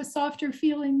changes to a softer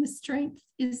feeling. The strength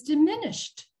is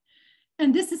diminished.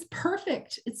 And this is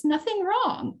perfect. It's nothing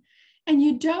wrong. And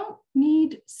you don't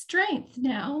need strength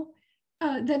now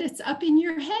that it's up in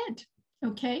your head,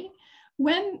 okay?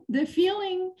 When the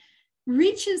feeling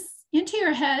reaches into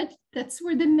your head, that's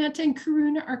where the metta and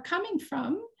karuna are coming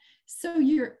from. So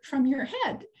you're from your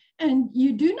head, and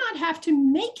you do not have to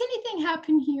make anything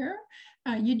happen here.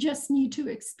 You just need to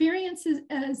experience it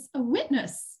as a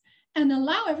witness and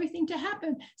allow everything to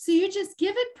happen. So you just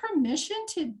give it permission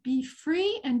to be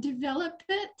free and develop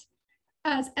it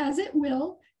as it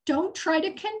will. Don't try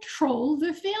to control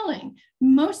the feeling.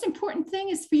 Most important thing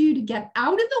is for you to get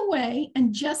out of the way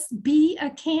and just be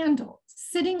a candle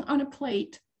sitting on a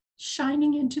plate,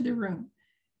 shining into the room.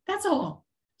 That's all.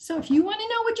 So if you want to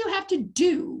know what you have to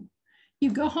do,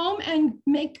 you go home and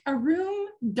make a room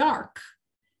dark,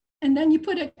 and then you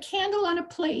put a candle on a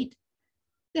plate,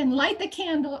 then light the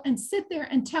candle and sit there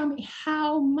and tell me,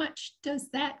 how much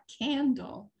does that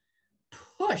candle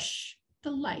push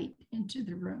the light into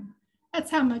the room? That's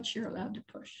how much you're allowed to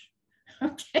push.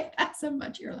 Okay, that's how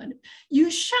much you're allowed to. You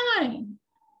shine.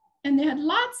 And they had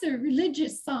lots of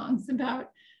religious songs about,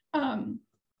 I'm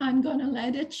gonna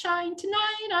let it shine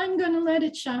tonight, I'm gonna let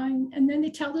it shine. And then they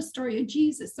tell the story of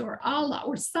Jesus or Allah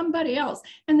or somebody else.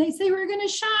 And they say, we're gonna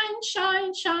shine,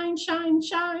 shine, shine, shine,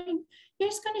 shine. You're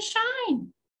just gonna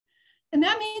shine. And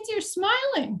that means you're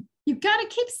smiling. You've got to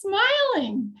keep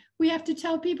smiling. We have to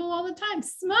tell people all the time,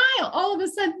 smile. All of a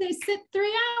sudden they sit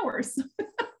 3 hours.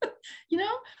 You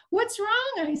know, what's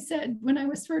wrong? I said, when I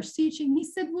was first teaching, he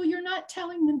said, well, you're not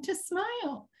telling them to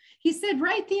smile. He said,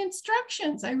 write the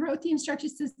instructions. I wrote the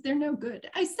instructions, says they're no good.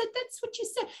 I said, that's what you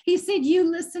said. He said, you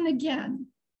listen again.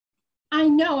 I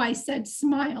know I said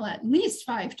smile at least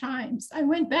 5 times. I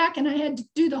went back and I had to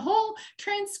do the whole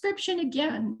transcription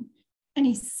again. And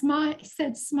he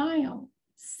said smile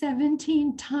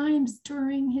 17 times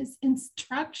during his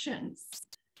instructions.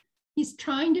 He's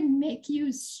trying to make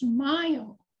you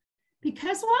smile.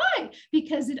 Because why?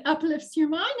 Because it uplifts your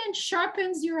mind and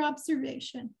sharpens your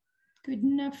observation. Good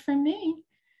enough for me.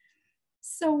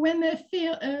 So when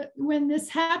this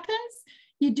happens,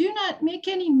 you do not make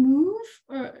any move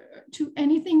to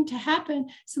anything to happen.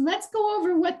 So let's go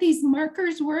over what these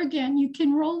markers were again. You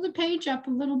can roll the page up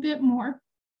a little bit more.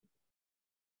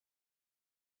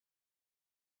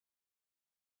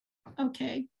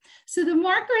 Okay, so the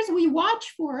markers we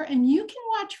watch for, and you can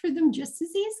watch for them just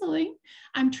as easily.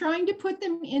 I'm trying to put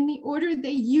them in the order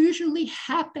they usually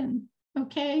happen,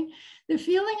 okay? The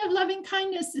feeling of loving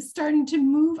kindness is starting to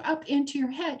move up into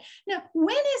your head. Now,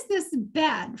 when is this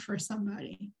bad for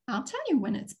somebody? I'll tell you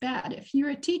when it's bad. If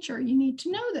you're a teacher, you need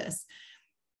to know this.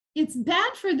 It's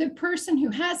bad for the person who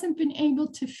hasn't been able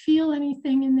to feel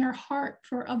anything in their heart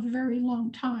for a very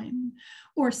long time,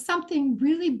 or something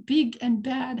really big and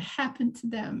bad happened to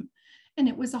them, and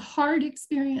it was a hard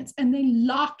experience, and they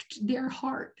locked their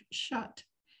heart shut.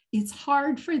 It's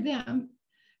hard for them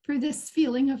for this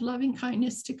feeling of loving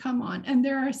kindness to come on. And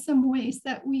there are some ways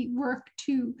that we work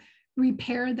to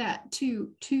repair that,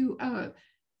 to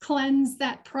cleanse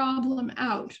that problem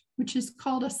out, which is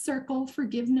called a circle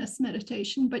forgiveness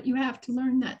meditation. But you have to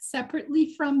learn that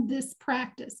separately from this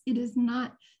practice. It is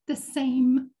not the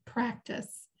same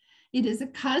practice. It is a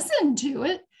cousin to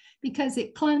it because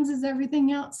it cleanses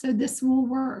everything else. So this will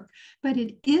work, but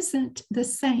it isn't the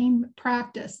same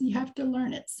practice. You have to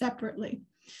learn it separately.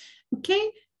 Okay,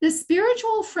 the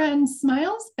spiritual friend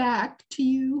smiles back to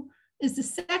you is the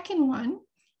second one.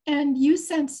 And you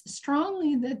sense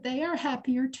strongly that they are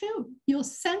happier too. You'll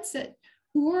sense it,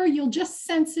 or you'll just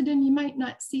sense it and you might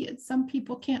not see it. Some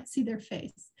people can't see their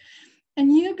face.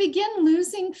 And you begin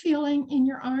losing feeling in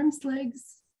your arms,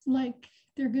 legs, like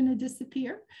they're going to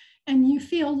disappear. And you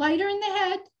feel lighter in the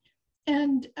head.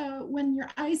 And when your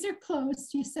eyes are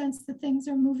closed, you sense that things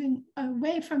are moving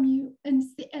away from you, and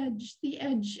it's the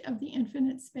edge of the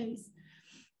infinite space.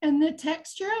 And the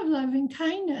texture of loving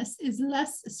kindness is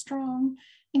less strong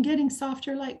and getting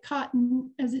softer like cotton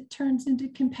as it turns into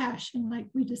compassion, like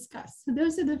we discussed. So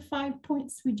those are the 5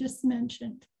 points we just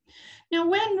mentioned. Now,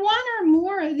 when one or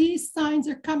more of these signs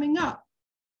are coming up,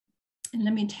 and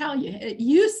let me tell you, it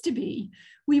used to be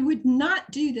we would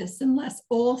not do this unless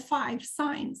all 5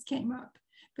 signs came up.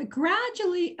 But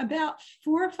gradually, about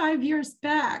 4 or 5 years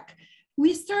back,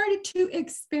 we started to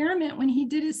experiment when he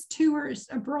did his tours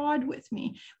abroad with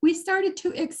me. We started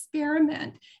to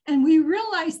experiment, and we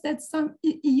realized that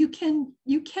you can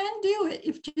do it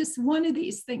if just one of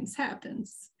these things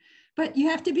happens. But you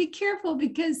have to be careful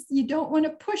because you don't want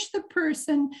to push the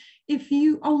person. If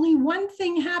you only one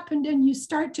thing happened and you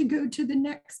start to go to the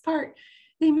next part,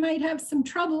 they might have some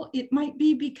trouble. It might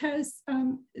be because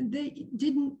they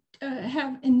didn't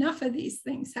have enough of these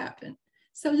things happen.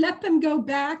 So let them go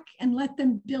back and let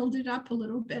them build it up a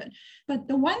little bit. But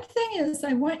the one thing is,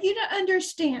 I want you to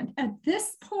understand at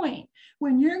this point,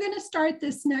 when you're going to start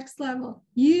this next level,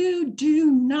 you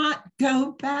do not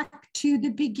go back to the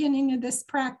beginning of this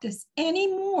practice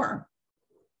anymore.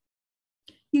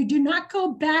 You do not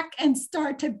go back and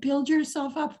start to build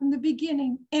yourself up from the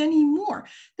beginning anymore.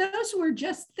 Those were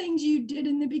just things you did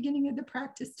in the beginning of the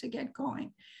practice to get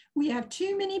going. We have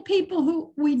too many people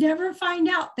who we never find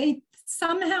out. They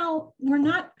somehow were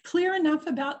not clear enough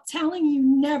about telling you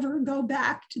never go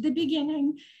back to the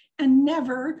beginning and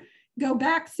never go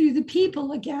back through the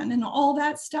people again and all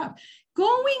that stuff.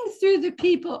 Going through the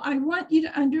people, I want you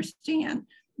to understand,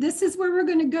 this is where we're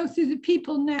going to go through the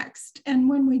people next. And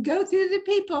when we go through the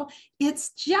people,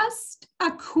 it's just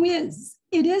a quiz.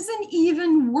 It isn't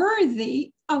even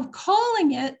worthy of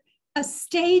calling it a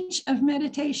stage of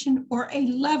meditation or a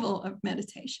level of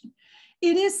meditation.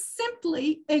 It is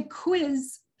simply a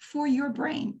quiz for your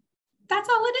brain. That's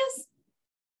all it is.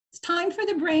 It's time for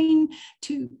the brain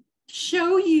to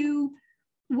show you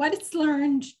what it's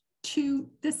learned to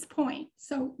this point.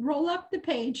 So roll up the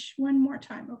page one more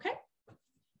time, okay?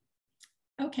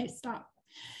 Okay, stop.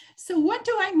 So what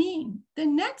do I mean? The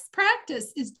next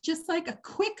practice is just like a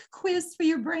quick quiz for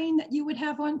your brain that you would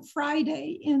have on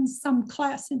Friday in some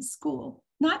class in school.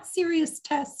 Not serious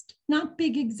test, not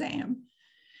big exam.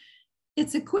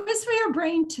 It's a quiz for your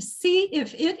brain to see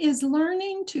if it is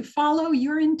learning to follow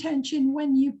your intention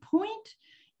when you point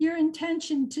your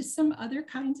intention to some other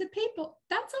kinds of people.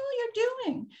 That's all you're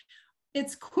doing.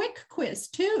 It's quick quiz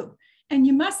too. And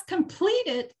you must complete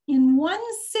it in one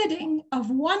sitting of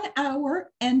 1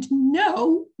 hour and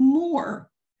no more.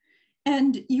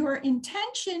 And your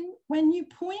intention when you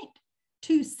point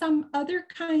to some other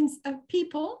kinds of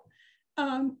people,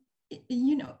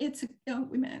 you know, it's, oh,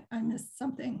 wait a minute, I missed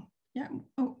something. Yeah,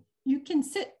 oh, you can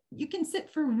sit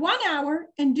for 1 hour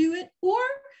and do it, or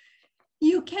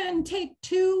you can take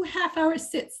 2 half-hour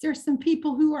sits. There's some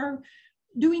people who are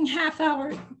doing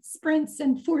half-hour sprints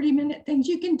and 40-minute things.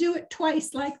 You can do it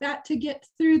twice like that to get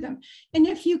through them. And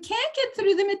if you can't get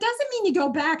through them, it doesn't mean you go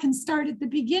back and start at the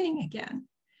beginning again.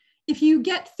 If you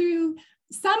get through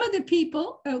some of the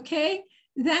people, okay,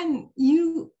 then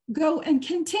you go and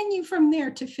continue from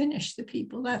there to finish the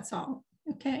people. That's all,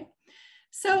 okay?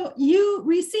 So you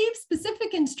receive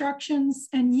specific instructions,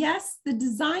 and yes, the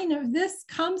design of this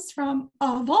comes from,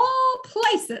 of all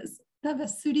places, the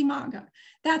Visuddhimagga.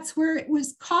 That's where it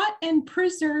was caught and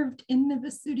preserved in the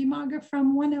Visuddhimagga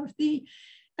from one of the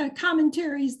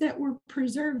commentaries that were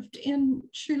preserved in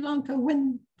Sri Lanka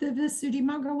when the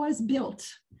Visuddhimagga was built.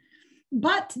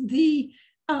 But the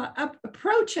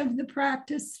approach of the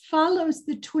practice follows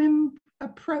the TWIM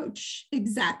approach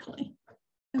exactly.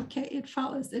 Okay, it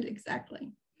follows it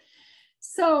exactly.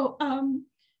 So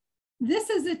this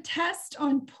is a test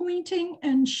on pointing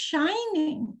and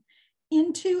shining.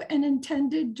 into an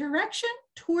intended direction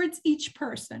towards each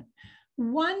person,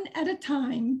 one at a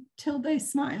time till they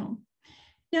smile.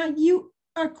 Now, you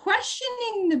are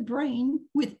questioning the brain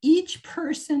with each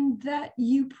person that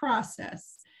you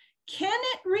process. Can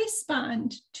it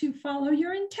respond to follow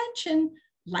your intention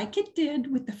like it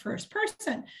did with the first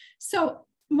person? So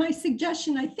my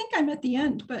suggestion, I think I'm at the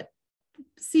end, but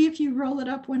see if you roll it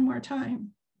up one more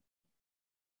time.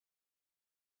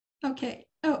 Okay.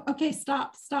 Oh, okay.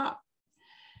 Stop.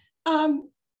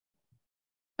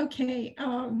 Okay.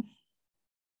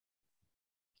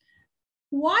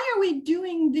 Why are we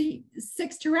doing the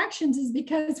 6 directions is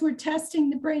because we're testing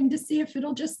the brain to see if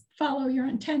it'll just follow your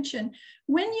intention.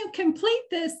 When you complete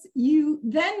this, you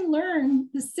then learn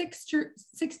the six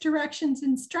directions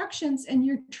instructions, and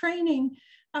you're training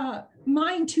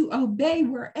mind to obey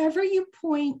wherever you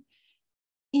point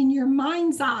in your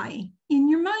mind's eye. In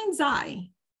your mind's eye.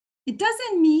 It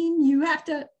doesn't mean you have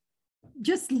to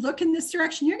just look in this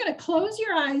direction. You're going to close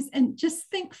your eyes and just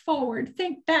think forward,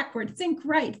 think backward, think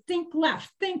right, think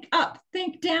left, think up,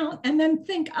 think down, and then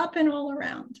think up and all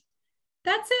around.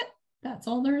 That's it. That's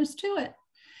all there is to it.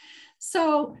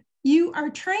 So you are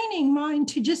training mind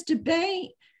to just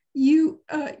obey. You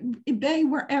obey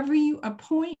wherever you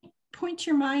point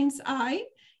your mind's eye,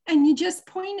 and you just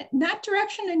point in that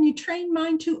direction, and you train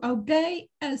mind to obey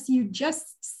as you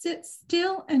just sit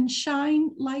still and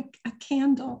shine like a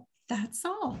candle. That's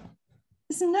all.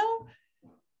 There's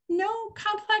no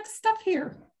complex stuff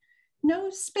here. No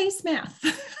space math,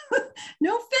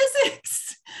 no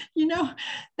physics,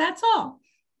 that's all.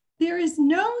 There is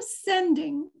no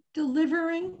sending,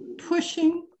 delivering,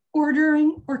 pushing,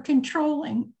 ordering, or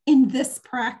controlling in this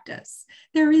practice.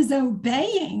 There is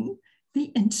obeying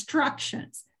the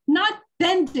instructions, not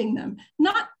bending them,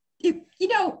 not,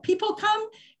 people come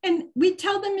and we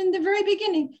tell them in the very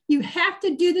beginning, you have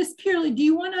to do this purely. Do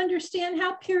you want to understand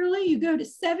how purely? You go to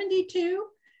 72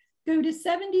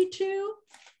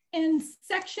 and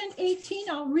section 18,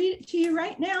 I'll read it to you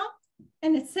right now.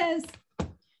 And it says,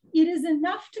 it is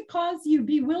enough to cause you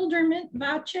bewilderment,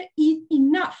 Vacha,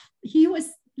 enough.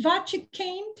 Vacha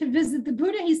came to visit the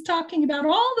Buddha. He's talking about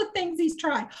all the things he's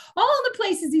tried, all the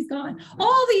places he's gone,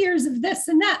 all the years of this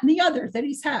and that and the other that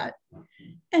he's had.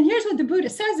 And here's what the Buddha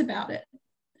says about it.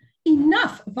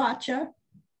 Enough, Vacha.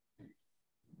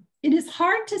 It is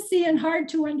hard to see and hard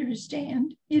to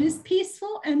understand. It is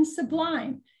peaceful and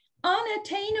sublime,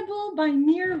 unattainable by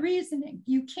mere reasoning.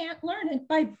 You can't learn it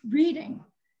by reading.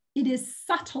 It is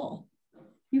subtle.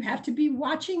 You have to be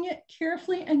watching it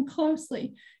carefully and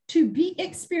closely to be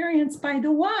experienced by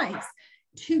the wise,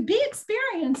 to be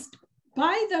experienced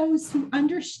by those who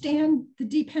understand the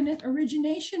dependent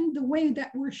origination the way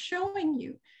that we're showing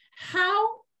you.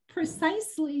 How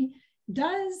precisely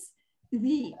does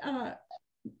the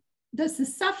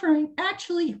suffering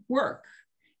actually work?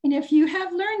 And if you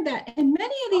have learned that, and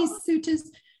many of these suttas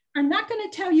are not going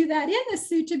to tell you that in the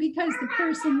sutta because the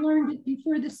person learned it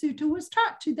before the sutta was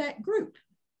taught to that group.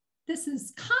 This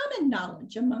is common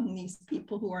knowledge among these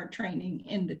people who are training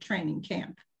in the training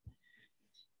camp.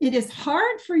 It is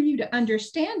hard for you to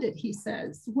understand it, he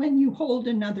says, when you hold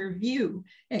another view,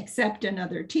 accept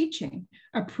another teaching,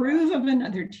 approve of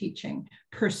another teaching,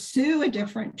 pursue a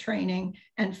different training,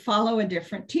 and follow a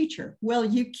different teacher. Well,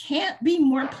 you can't be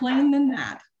more plain than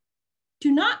that.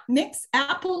 Do not mix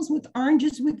apples with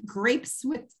oranges, with grapes,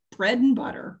 with bread and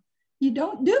butter. You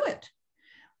don't do it.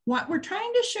 What we're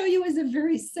trying to show you is a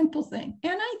very simple thing.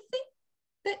 And I think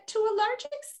that to a large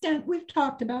extent, we've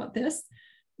talked about this,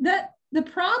 that the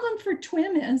problem for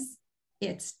TWIM is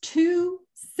it's too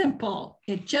simple.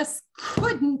 It just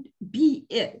couldn't be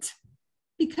it,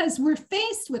 because we're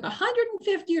faced with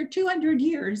 150 or 200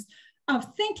 years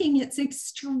of thinking it's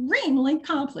extremely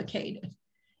complicated.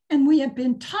 And we have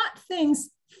been taught things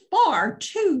far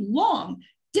too long,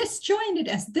 disjointed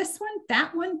as this one,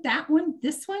 that one, that one,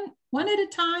 this one at a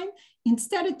time,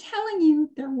 instead of telling you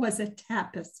there was a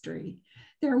tapestry.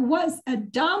 There was a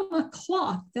Dhamma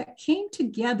cloth that came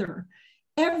together.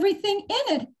 Everything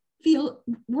in it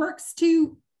works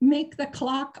to make the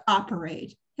clock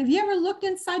operate. Have you ever looked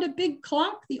inside a big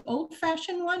clock, the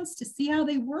old-fashioned ones, to see how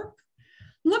they work?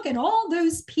 Look at all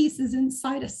those pieces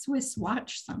inside a Swiss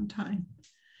watch sometime.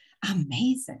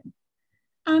 Amazing.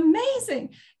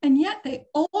 Amazing. And yet they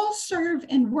all serve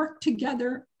and work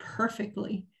together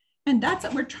perfectly. And that's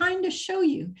what we're trying to show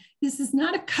you. This is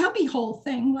not a cubbyhole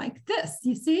thing like this,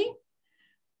 you see?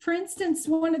 For instance,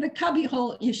 one of the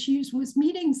cubbyhole issues was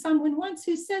meeting someone once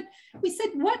who said, we said,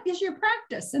 what is your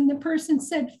practice? And the person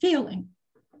said, feeling.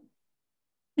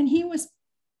 And he was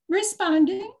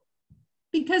responding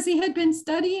because he had been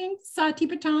studying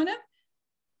Satipatthana.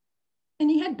 And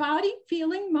he had body,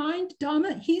 feeling, mind,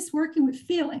 Dhamma. He's working with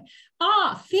feeling.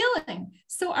 Feeling.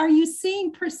 So are you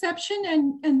seeing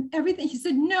perception and everything? He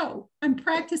said, no, I'm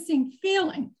practicing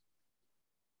feeling.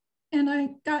 And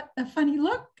I got a funny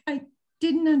look. I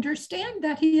didn't understand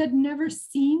that he had never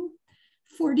seen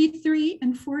 43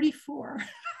 and 44.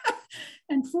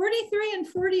 And 43 and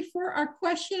 44 are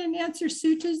question and answer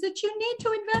suttas that you need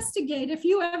to investigate. If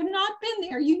you have not been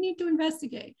there, you need to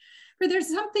investigate. For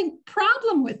there's something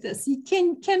problem with this.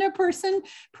 Can a person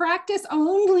practice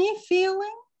only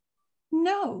feeling?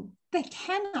 No, they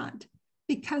cannot.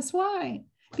 Because why?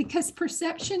 Because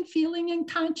perception, feeling, and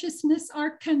consciousness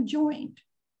are conjoined.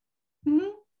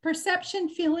 Perception,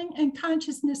 feeling, and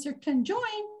consciousness are conjoined,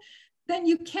 then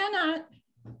you cannot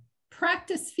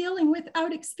practice feeling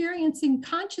without experiencing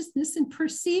consciousness and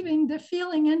perceiving the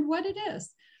feeling and what it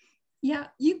is. Yeah,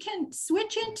 you can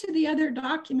switch into the other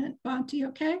document, Bhante,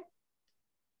 okay?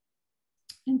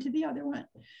 Into the other one.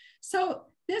 So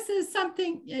this is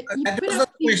something you put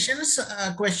up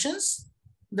the questions,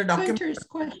 the document. Pointer's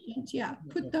questions, yeah,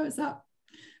 put those up.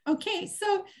 Okay,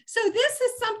 so this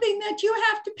is something that you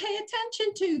have to pay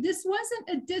attention to. This wasn't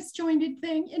a disjointed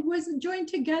thing. It was joined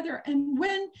together. And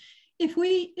if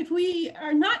we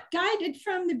are not guided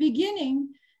from the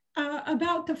beginning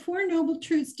about the Four Noble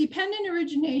Truths, dependent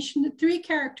origination, the three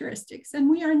characteristics, and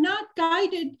we are not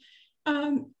guided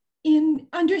in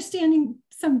understanding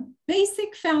some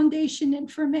basic foundation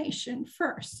information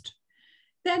first,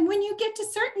 then when you get to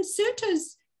certain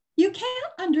suttas, you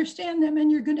can't understand them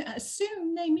and you're going to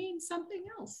assume they mean something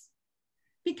else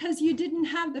because you didn't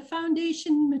have the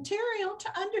foundation material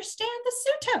to understand the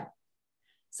sutta.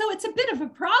 So it's a bit of a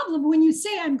problem when you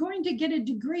say, I'm going to get a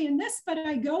degree in this, but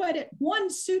I go at it one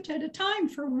sutta at a time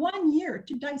for 1 year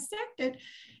to dissect it.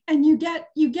 And you get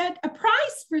a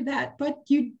prize for that, but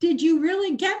did you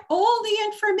really get all the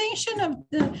information of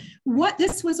what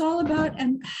this was all about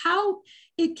and how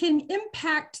it can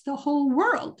impact the whole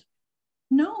world?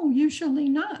 No, usually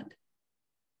not.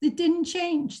 It didn't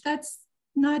change. That's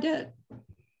not it.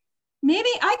 Maybe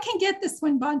I can get this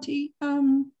one, Bhante.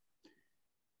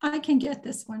 I can get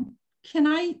this one. Can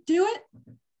I do it?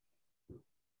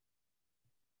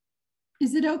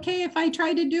 Is it okay if I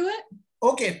try to do it?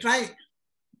 Okay, try.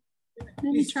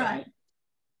 Let me try.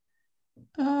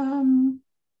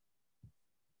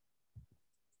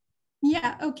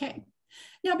 Yeah, okay.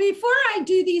 Now, before I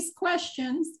do these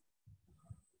questions,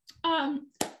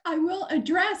 I will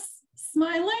address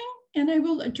smiling and I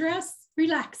will address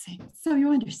relaxing, so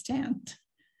you understand.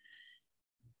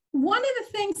 One of the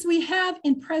things we have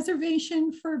in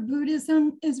preservation for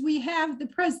Buddhism is we have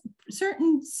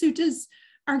certain suttas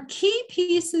are key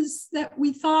pieces that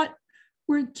we thought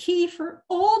were key for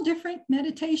all different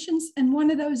meditations, and one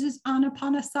of those is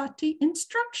Anapanasati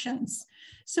instructions.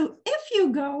 So if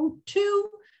you go to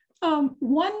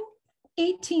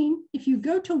 118, if you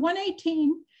go to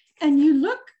 118 and you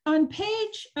look on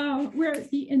page where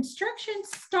the instructions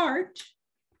start,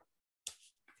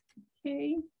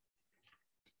 okay,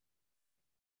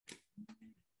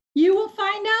 you will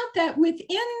find out that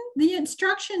within the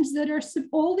instructions that are,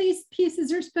 all these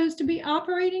pieces are supposed to be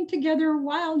operating together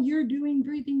while you're doing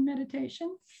breathing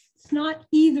meditation. It's not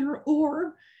either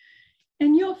or.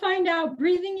 And you'll find out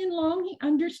breathing in long, he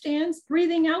understands.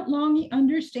 Breathing out long, he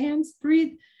understands.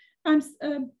 Breathing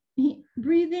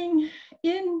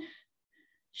in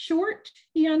short,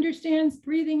 he understands.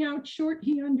 Breathing out short,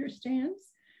 he understands.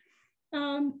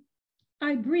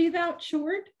 I breathe out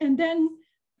short, and then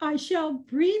I shall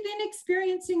breathe in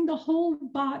experiencing the whole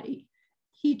body.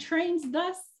 He trains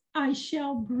thus, I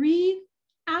shall breathe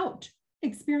out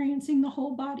experiencing the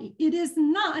whole body. It is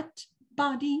not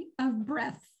body of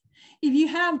breath. If you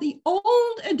have the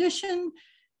old edition,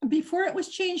 before it was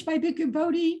changed by Bhikkhu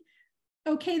Bodhi,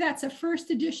 okay, that's a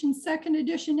first edition, second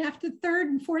edition. After third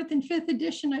and fourth and fifth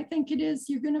edition, I think it is,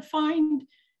 you're going to find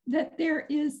that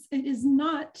it is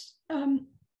not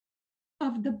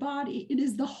of the body. It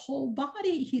is the whole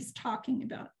body he's talking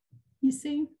about, you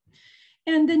see?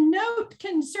 And the note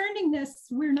concerning this,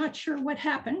 we're not sure what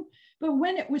happened, but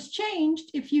when it was changed,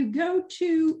 if you go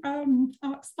to,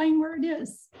 I'll explain where it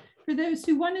is. For those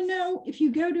who want to know, if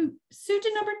you go to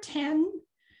Sutta number 10,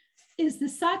 is the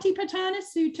Satipatthana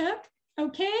Sutta,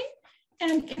 okay?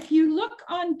 And if you look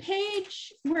on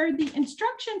page where the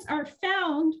instructions are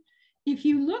found, if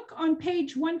you look on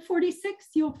page 146,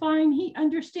 you'll find he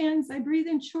understands I breathe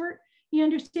in short, he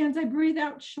understands I breathe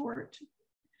out short.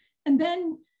 And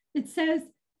then it says,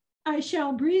 I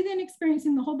shall breathe in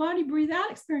experiencing the whole body, breathe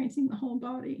out experiencing the whole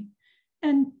body.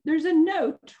 And there's a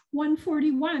note,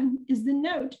 141 is the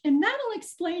note, and that'll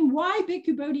explain why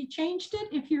Bhikkhu Bodhi changed it.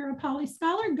 If you're a Pali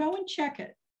scholar, go and check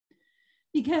it.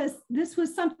 because this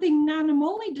was something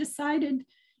Nanamoli decided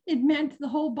it meant the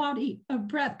whole body of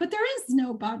breath, but there is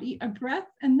no body of breath.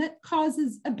 And that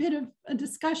causes a bit of a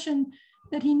discussion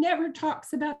that he never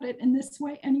talks about it in this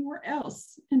way anywhere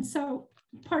else. And so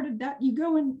part of that, you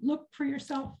go and look for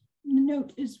yourself. The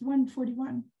note is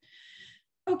 141.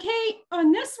 Okay,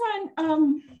 on this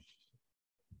one,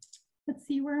 let's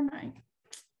see, where am I?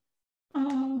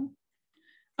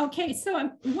 Okay, so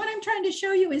what I'm trying to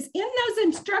show you is in those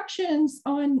instructions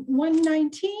on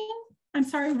 119, I'm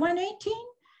sorry, 118,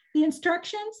 the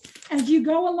instructions, as you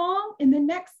go along in the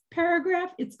next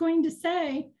paragraph, it's going to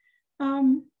say,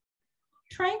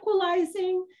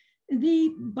 tranquilizing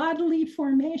the bodily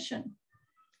formation.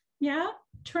 Yeah,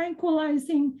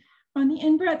 tranquilizing on the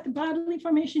in-breath, the bodily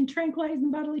formation,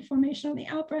 tranquilizing the bodily formation on the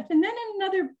out-breath. And then in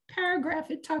another paragraph,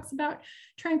 it talks about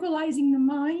tranquilizing the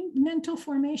mind, mental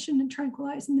formation, and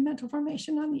tranquilizing the mental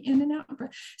formation on the in and out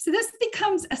breath. So this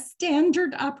becomes a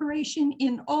standard operation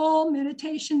in all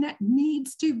meditation that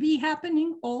needs to be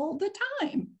happening all the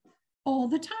time.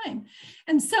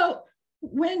 And so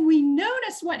when we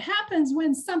notice what happens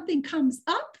when something comes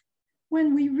up,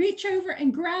 when we reach over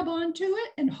and grab onto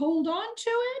it and hold on to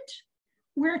it,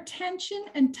 where tension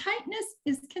and tightness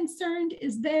is concerned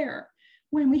is there.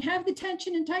 When we have the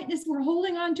tension and tightness, we're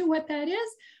holding on to what that is.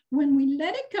 When we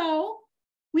let it go,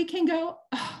 we can go,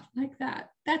 oh, like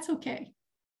that. That's okay.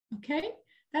 Okay,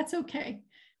 that's okay.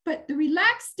 But the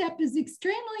relaxed step is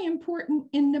extremely important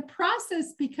in the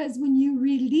process, because when you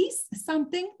release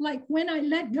something, like when I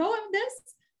let go of this,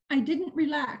 I didn't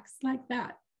relax like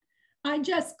that. I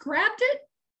just grabbed it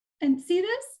and see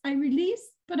this, I release,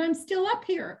 but I'm still up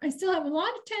here. I still have a lot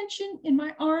of tension in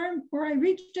my arm where I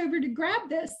reached over to grab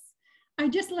this. I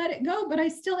just let it go, but I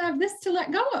still have this to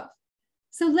let go of.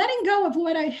 So letting go of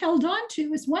what I held on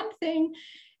to is one thing.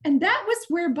 And that was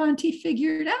where Bhante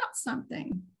figured out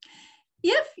something.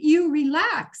 If you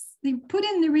relax, put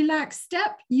in the relaxed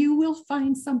step, you will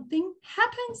find something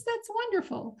happens that's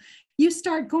wonderful. You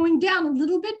start going down a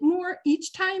little bit more,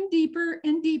 each time deeper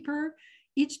and deeper,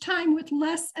 each time with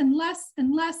less and less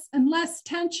and less and less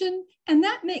tension. And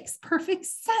that makes perfect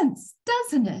sense,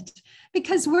 doesn't it?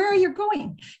 Because where are you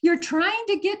going? You're trying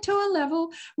to get to a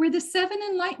level where the 7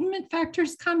 enlightenment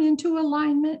factors come into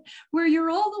alignment, where you're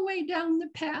all the way down the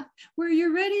path, where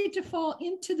you're ready to fall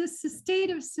into the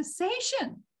state of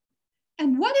cessation.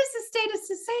 And what is the state of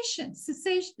cessation?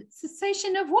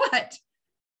 Cessation of what?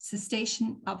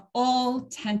 Cessation of all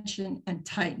tension and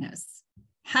tightness.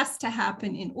 Has to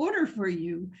happen in order for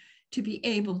you to be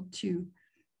able to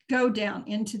go down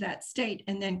into that state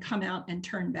and then come out and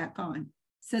turn back on.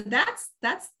 So that's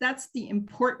the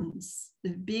importance, the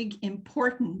big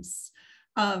importance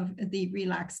of the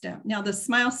relaxed step. Now the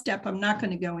smile step, I'm not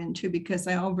going to go into because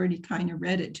I already kind of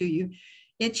read it to you.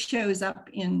 It shows up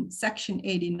in section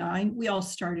 89. We all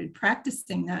started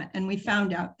practicing that, and we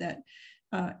found out that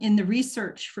in the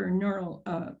research for neural,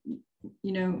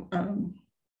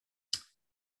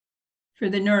 for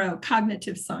the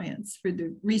neurocognitive science, for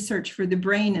the research for the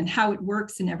brain and how it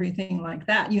works and everything like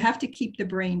that, you have to keep the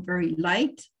brain very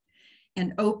light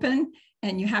and open,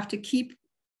 and you have to keep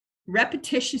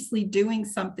repetitiously doing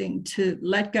something to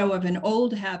let go of an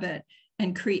old habit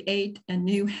and create a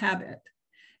new habit.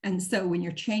 And so when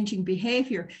you're changing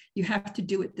behavior, you have to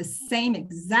do it the same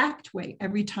exact way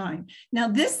every time. Now,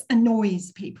 this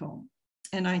annoys people.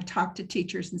 And I talk to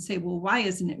teachers and say, well, why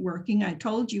isn't it working? I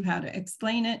told you how to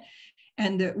explain it.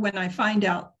 And when I find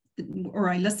out, or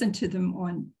I listen to them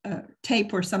on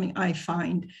tape or something, I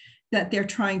find that they're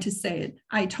trying to say it.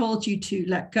 I told you to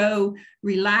let go,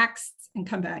 relax, and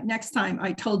come back. Next time,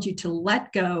 I told you to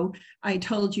let go. I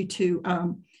told you to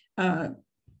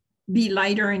be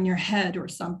lighter in your head or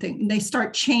something. And they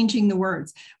start changing the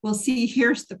words. Well, see,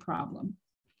 here's the problem.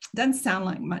 Doesn't sound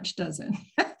like much, does it?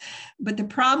 But the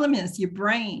problem is your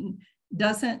brain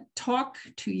doesn't talk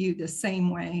to you the same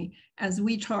way as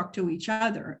we talk to each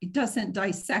other. It doesn't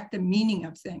dissect the meaning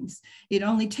of things. It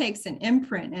only takes an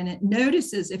imprint, and it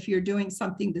notices if you're doing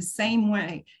something the same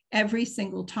way every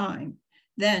single time.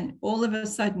 Then all of a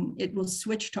sudden it will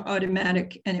switch to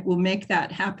automatic and it will make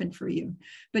that happen for you.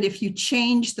 But if you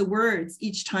change the words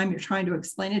each time you're trying to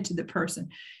explain it to the person,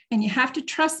 and you have to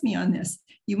trust me on this,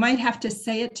 you might have to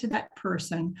say it to that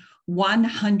person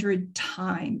 100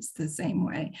 times the same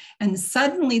way. And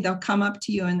suddenly they'll come up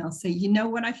to you and they'll say, you know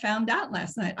what I found out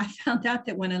last night? I found out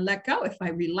that when I let go, if I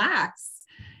relax,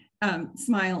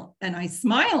 smile, and I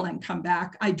smile and come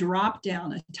back, I drop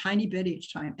down a tiny bit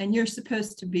each time. And you're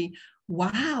supposed to be,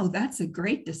 wow, that's a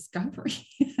great discovery.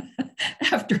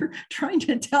 After trying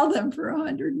to tell them for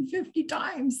 150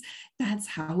 times, that's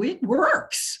how it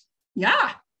works.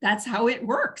 Yeah, that's how it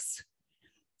works.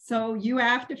 So you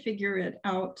have to figure it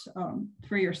out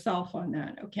for yourself on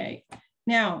that. Okay.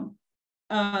 Now,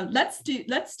 let's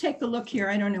take a look here.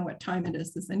 I don't know what time it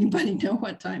is. Does anybody know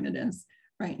what time it is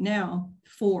right now?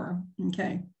 4.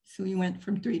 Okay. So we went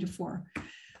from 3 to 4.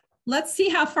 Let's see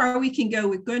how far we can go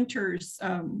with Gunter's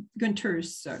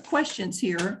questions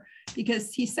here,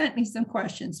 because he sent me some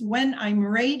questions. When I'm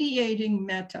radiating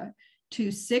metta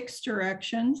to 6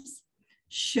 directions,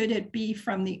 should it be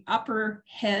from the upper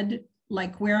head,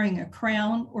 like wearing a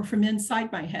crown, or from inside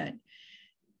my head?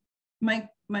 My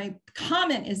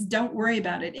comment is, don't worry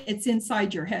about it. It's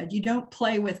inside your head. You don't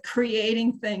play with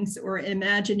creating things or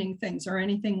imagining things or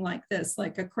anything like this,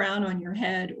 like a crown on your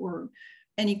head or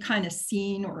any kind of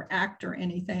scene or act or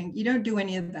anything. You don't do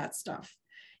any of that stuff.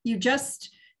 You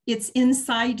just, it's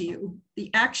inside you.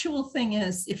 The actual thing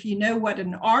is, if you know what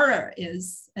an aura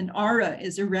is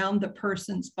around the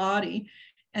person's body,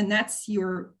 and that's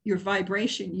your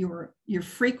vibration, your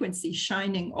frequency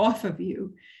shining off of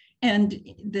you. And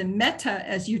the metta,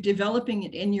 as you're developing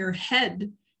it in your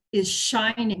head, is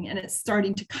shining, and it's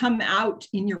starting to come out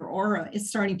in your aura. It's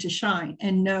starting to shine.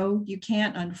 And no, you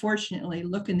can't, unfortunately,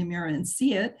 look in the mirror and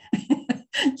see it.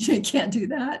 You can't do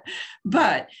that.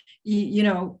 But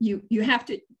you have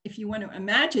to, if you want to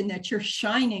imagine that you're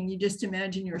shining, you just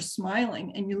imagine you're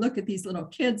smiling, and you look at these little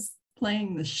kids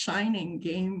playing the shining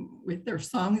game with their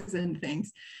songs and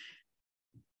things.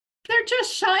 They're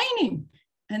just shining.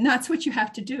 And that's what you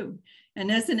have to do.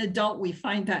 And as an adult, we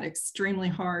find that extremely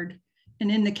hard.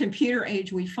 And in the computer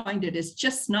age, we find it is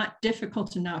just not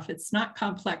difficult enough. It's not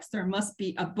complex. There must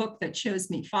be a book that shows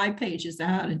me 5 pages of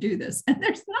how to do this. And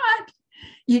there's not.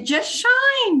 You just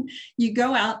shine. You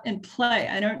go out and play.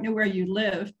 I don't know where you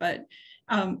live, but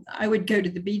I would go to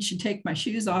the beach and take my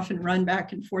shoes off and run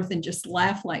back and forth and just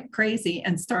laugh like crazy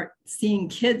and start seeing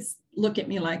kids look at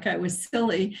me like I was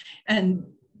silly. And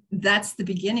that's the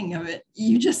beginning of it.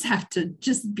 You just have to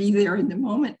just be there in the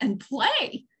moment and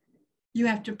play. You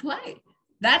have to play.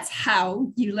 That's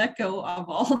how you let go of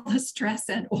all the stress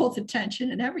and all the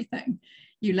tension and everything.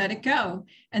 You let it go.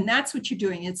 And that's what you're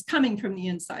doing. It's coming from the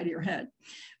inside of your head.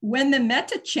 When the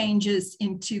metta changes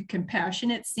into compassion,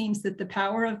 it seems that the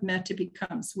power of metta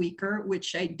becomes weaker,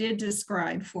 which I did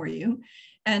describe for you.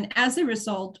 And as a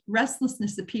result,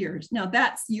 restlessness appears. Now,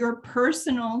 that's your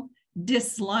personal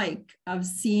dislike of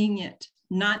seeing it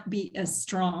not be as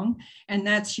strong. And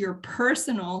that's your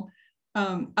personal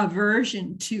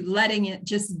aversion to letting it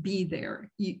just be there.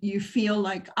 You feel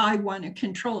like, I want to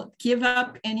control it. Give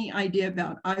up any idea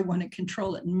about, I want to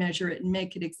control it and measure it and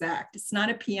make it exact. It's not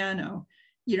a piano.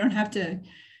 You don't have to,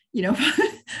 I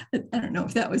don't know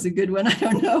if that was a good one. I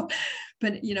don't know.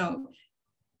 But,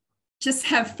 just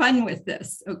have fun with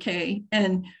this. Okay.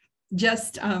 And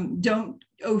just don't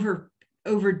over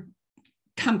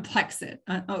complex it,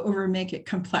 over make it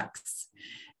complex.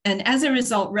 And as a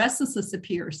result, restlessness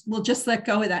appears. We'll just let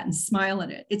go of that and smile at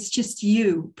it. It's just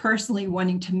you personally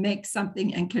wanting to make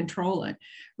something and control it.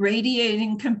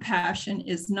 Radiating compassion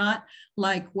is not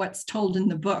like what's told in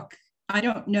the book. I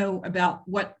don't know about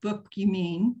what book you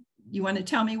mean. You want to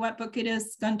tell me what book it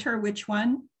is, Gunter? Which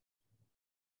one?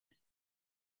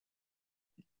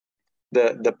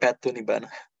 The Path to Nibbana.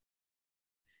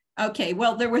 Okay,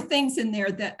 well, there were things in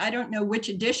there that I don't know which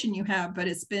edition you have, but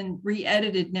it's been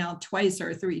re-edited now 2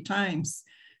 or 3 times.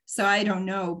 So I don't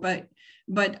know, but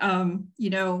what's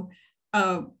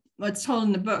told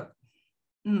in the book.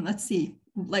 Let's see,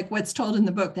 like what's told in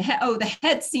the book. The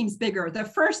head seems bigger. The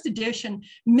first edition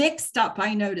mixed up.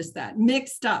 I noticed that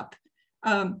mixed up.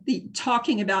 The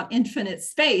talking about infinite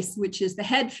space, which is the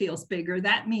head feels bigger.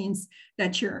 That means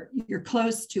that you're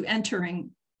close to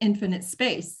entering infinite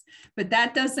space, but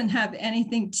that doesn't have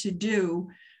anything to do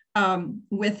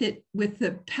with the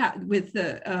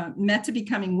metta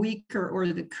becoming weaker or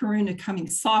the karuna coming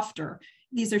softer.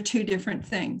 These are 2 different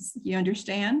things. You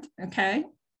understand? Okay.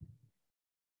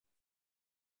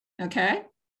 Okay.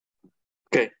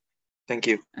 Okay. Thank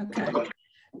you. Okay.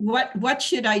 What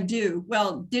should I do?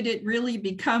 Well, did it really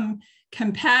become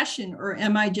compassion, or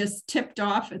am I just tipped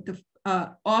off at the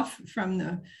off from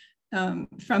the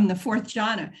 4th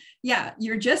jhana? Yeah,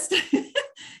 you're just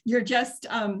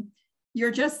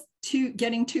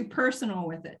getting too personal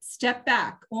with it. Step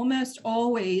back. Almost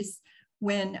always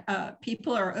when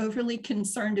people are overly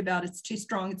concerned about it's too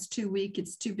strong, it's too weak,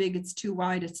 it's too big, it's too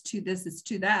wide, it's too this, it's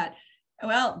too that.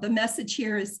 Well, the message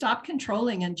here is stop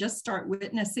controlling and just start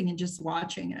witnessing and just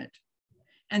watching it.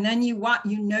 And then you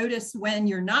notice when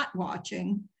you're not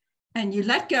watching, and you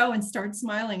let go and start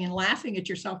smiling and laughing at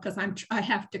yourself, because I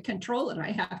have to control it.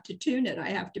 I have to tune it. I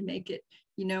have to make it,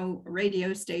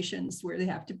 radio stations where they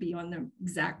have to be on the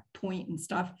exact point and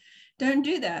stuff. Don't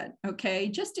do that, okay?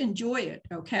 Just enjoy it,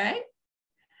 okay?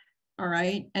 All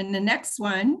right, and the next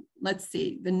one, let's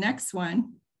see, the next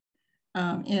one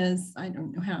is, I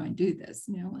don't know how I do this.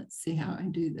 Now let's see how I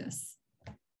do this.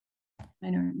 I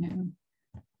don't know.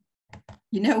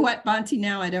 You know what, Bhante,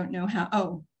 now I don't know how,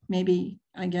 oh, maybe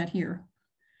I get here.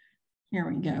 Here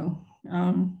we go.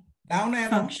 Down arrow.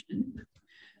 Function.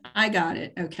 I got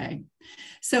it, okay.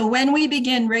 So when we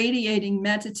begin radiating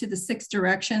metta to the 6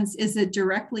 directions, is it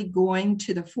directly going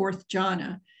to the 4th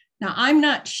jhana? Now, I'm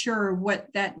not sure what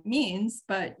that means,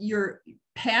 but you're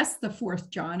past the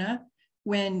 4th jhana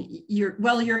when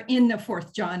you're in the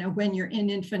 4th jhana when you're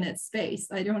in infinite space.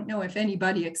 I don't know if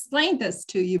anybody explained this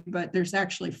to you, but there's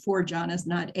actually 4 jhanas,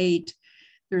 not 8.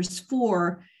 There's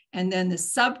 4. And then the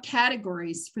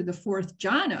subcategories for the 4th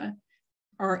jhana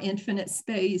are infinite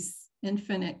space,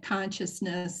 infinite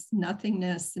consciousness,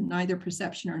 nothingness, and neither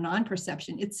perception or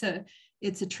non-perception. It's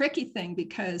a tricky thing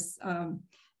because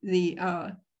the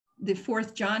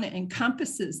 4th jhana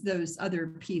encompasses those other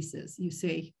pieces, you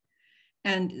see.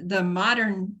 And the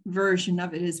modern version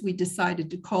of it is we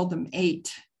decided to call them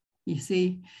 8, you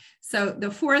see. So the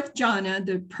 4th jhana,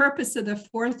 the purpose of the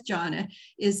 4th jhana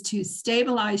is to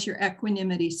stabilize your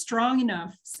equanimity strong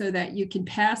enough so that you can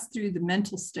pass through the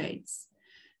mental states.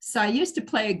 So I used to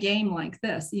play a game like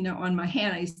this, you know, on my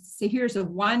hand. I used to say, here's a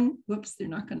 1. Whoops, they're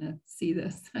not going to see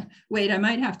this. Wait, I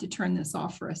might have to turn this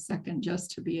off for a second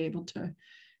just to be able to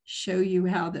show you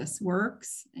how this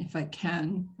works. If I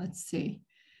can, let's see.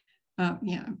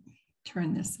 Yeah,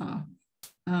 turn this off.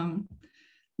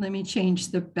 Let me change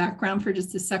the background for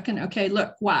just a second. Okay,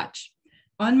 look, watch.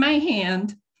 On my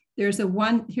hand, there's a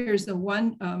 1. Here's a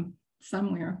 1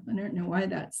 somewhere. I don't know why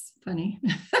that's funny.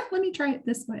 Let me try it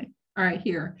this way. All right,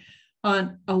 here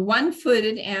on a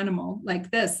 1-footed animal like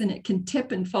this, and it can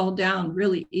tip and fall down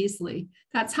really easily.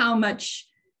 That's how much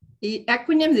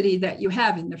equanimity that you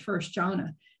have in the 1st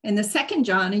jhana. In the 2nd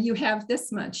jhana, you have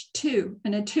this much, 2,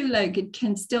 and a 2-legged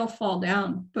can still fall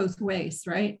down both ways,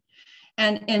 right?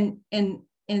 And in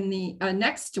the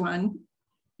next one,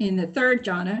 in the 3rd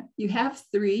jhana, you have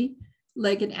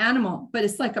 3-legged animal, but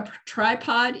it's like a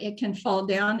tripod. It can fall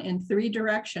down in 3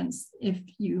 directions. If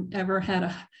you ever had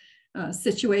a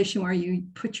situation where you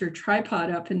put your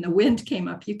tripod up and the wind came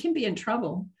up, you can be in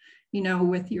trouble, you know,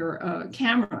 with your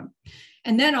camera.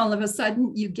 And then all of a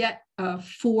sudden you get a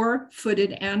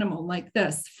 4-footed animal like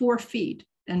this, 4 feet.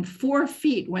 And 4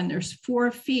 feet, when there's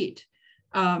 4 feet,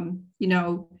 you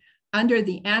know, under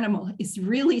the animal is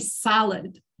really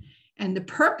solid. And the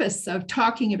purpose of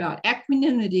talking about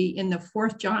equanimity in the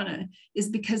 4th jhana is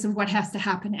because of what has to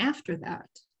happen after that.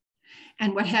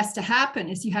 And what has to happen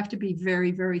is you have to be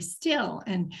very, very still,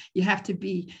 and you have to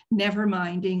be never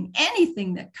minding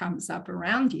anything that comes up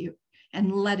around you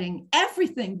and letting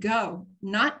everything go,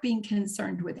 not being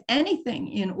concerned with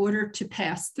anything in order to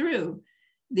pass through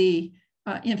the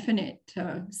infinite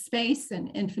space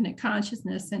and infinite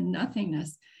consciousness and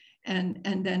nothingness. And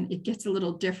then it gets a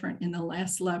little different in the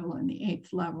last level, in the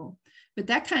 8th level. But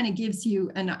that kind of gives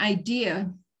you an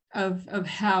idea of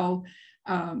how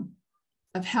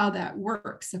that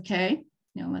works, okay?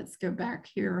 Now let's go back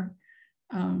here.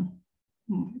 We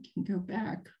can go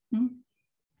back.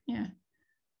 Yeah,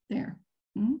 there.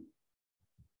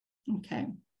 Okay.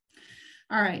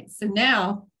 All right, so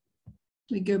now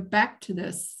we go back to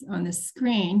this on the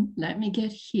screen. Let me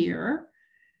get here.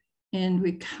 And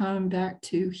we come back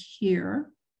to here.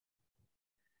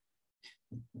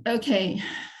 Okay.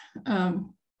 All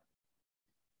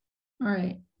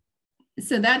right.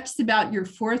 So that's about your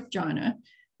 4th jhana.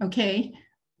 Okay.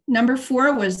 Number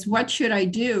 4 was, what should I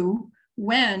do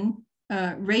when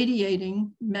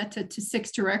radiating metta to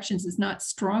 6 directions is not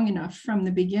strong enough from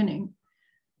the beginning?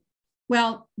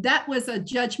 Well, that was a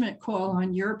judgment call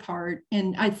on your part.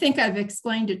 And I think I've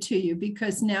explained it to you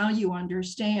because now you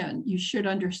understand. You should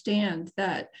understand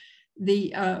that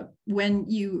when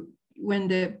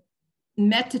the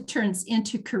metta turns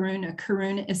into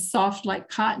karuna is soft like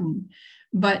cotton,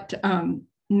 but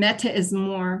metta is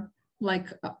more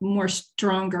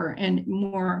stronger and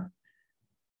more,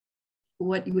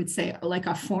 what you would say, like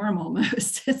a form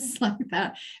almost. It's like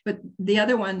that. But the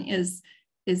other one is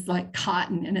like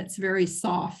cotton, and it's very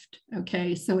soft.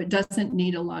 Okay, so it doesn't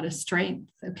need a lot of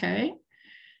strength. Okay,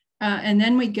 and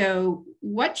then we go,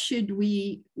 what should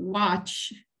we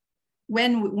watch?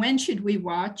 When should we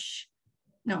watch?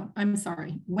 No, I'm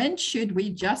sorry. When should we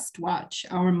just watch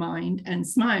our mind and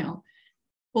smile?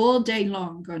 All day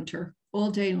long, Gunter, all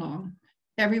day long.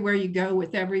 Everywhere you go,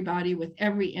 with everybody, with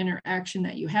every interaction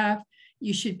that you have,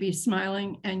 you should be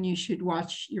smiling, and you should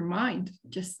watch your mind.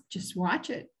 Just watch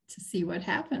it to see what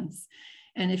happens.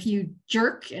 And if you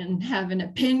jerk and have an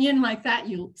opinion like that,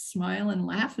 you'll smile and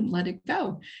laugh and let it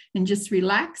go and just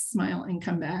relax, smile and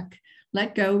come back.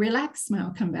 Let go, relax,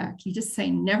 smile, come back. You just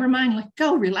say, never mind, let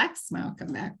go, relax, smile, come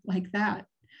back, like that.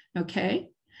 Okay.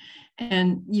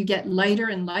 And you get lighter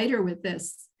and lighter with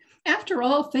this. After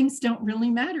all, things don't really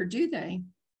matter, do they?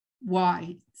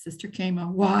 Why, Sister Khema?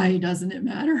 Why doesn't it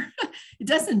matter? It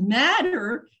doesn't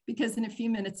matter because in a few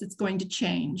minutes it's going to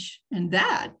change. And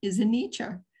that is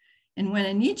anicca. And when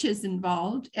anicca is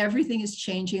involved, everything is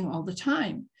changing all the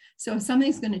time. So if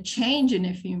something's going to change in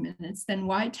a few minutes, then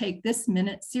why take this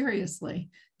minute seriously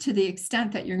to the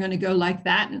extent that you're going to go like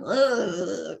that and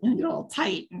get all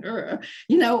tight, and, or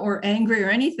angry or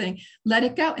anything? Let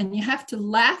it go. And you have to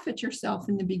laugh at yourself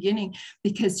in the beginning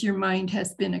because your mind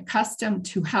has been accustomed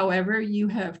to however you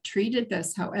have treated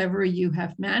this, however you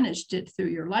have managed it through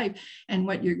your life. And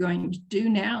what you're going to do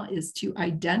now is to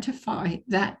identify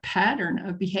that pattern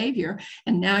of behavior.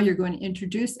 And now you're going to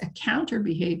introduce a counter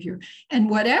behavior. And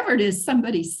whatever it is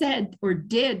somebody said or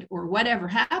did or whatever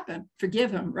happened,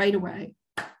 forgive them right away.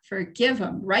 Forgive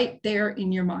them right there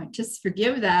in your mind. Just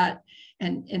forgive that.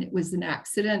 And it was an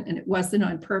accident and it wasn't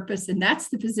on purpose. And that's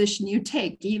the position you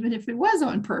take, even if it was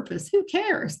on purpose. Who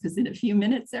cares? Because in a few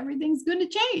minutes, everything's going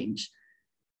to change.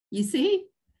 You see?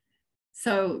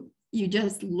 So you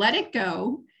just let it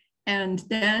go. And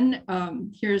then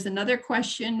here's another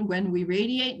question. When we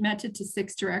radiate metta to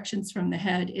 6 directions from the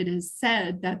head, it is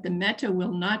said that the metta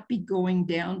will not be going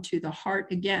down to the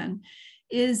heart again.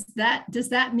 Does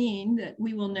that mean that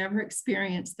we will never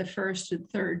experience the 1st and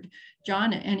 3rd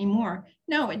jhana anymore?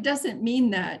 No, it doesn't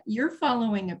mean that. You're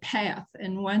following a path.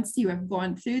 And once you have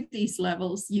gone through these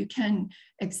levels, you can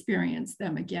experience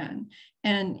them again.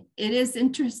 And it is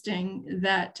interesting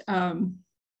that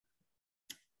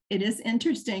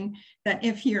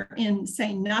if you're in,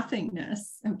 say,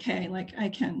 nothingness, okay, like I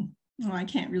can't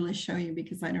really show you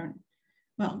because I don't,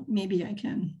 well, maybe I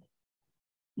can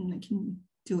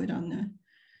do it on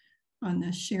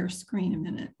the share screen a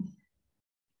minute.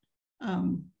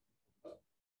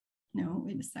 No,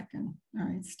 wait a second. All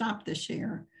right, stop the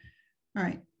share. All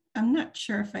right, I'm not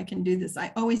sure if I can do this.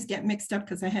 I always get mixed up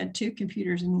because I had 2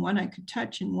 computers and one I could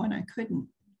touch and one I couldn't.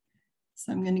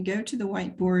 So I'm going to go to the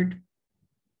whiteboard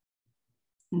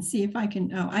and see if I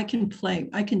can, I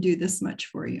can do this much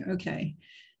for you. Okay.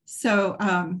 So,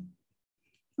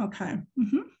 okay.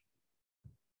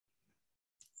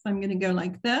 So I'm going to go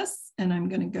like this, and I'm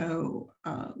going to go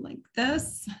like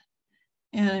this.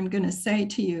 And I'm going to say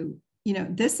to you,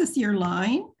 this is your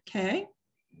line, okay?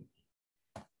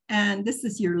 And this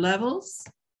is your levels,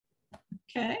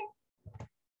 okay?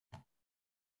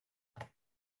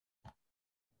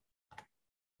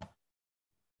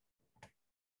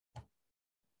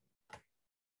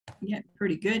 Get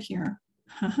pretty good here.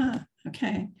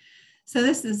 Okay. So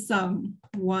this is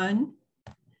 1,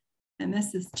 and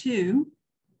this is 2.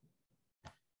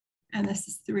 And this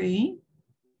is 3,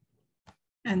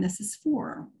 and this is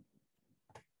 4.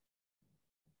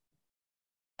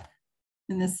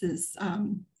 And this is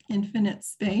infinite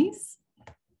space.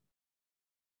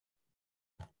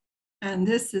 And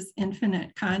this is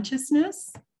infinite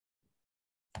consciousness.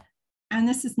 And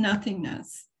this is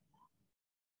nothingness.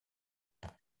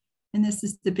 And this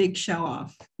is the big show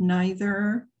off.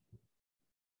 Neither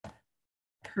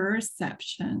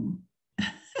perception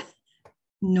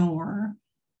nor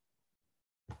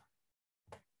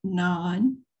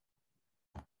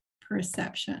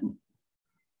non-perception.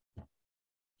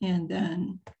 And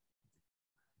then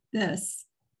this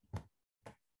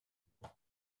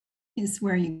is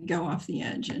where you go off the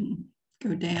edge and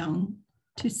go down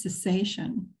to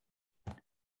cessation.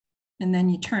 And then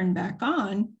you turn back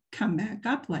on, come back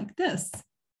up like this.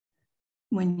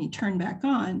 When you turn back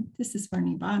on, this is where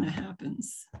Nibbana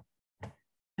happens.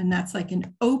 And that's like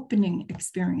an opening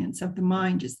experience of the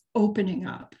mind, just opening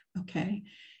up, okay?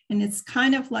 And it's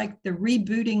kind of like the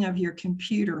rebooting of your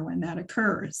computer when that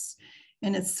occurs.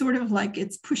 And it's sort of like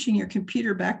it's pushing your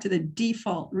computer back to the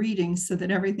default reading so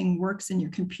that everything works in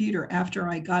your computer after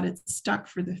I got it stuck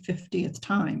for the 50th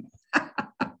time.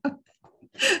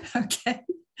 Okay.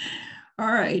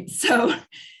 All right. So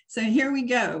here we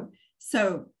go.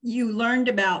 So you learned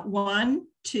about 1,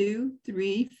 2,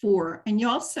 3, 4. And you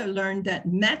also learned that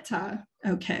metta,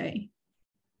 okay,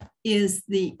 is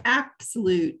the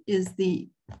absolute, is the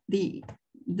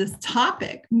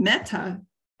topic. Metta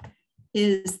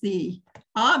is the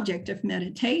object of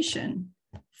meditation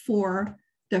for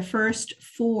the first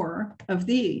 4 of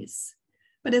these.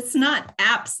 But it's not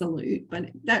absolute, but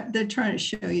that they're trying to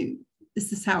show you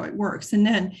this is how it works. And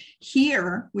then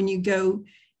here, when you go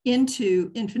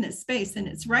into infinite space, and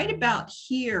it's right about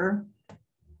here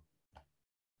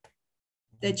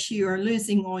that you are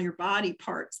losing all your body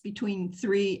parts. Between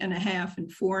 3.5 and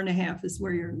 4.5 is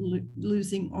where you're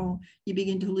losing all, you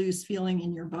begin to lose feeling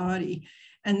in your body.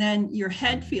 And then your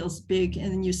head feels big,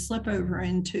 and then you slip over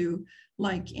into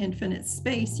like infinite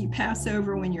space. You pass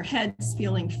over when your head's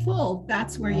feeling full.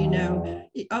 That's where you know,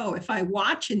 oh, if I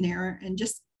watch in there and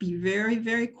just be very,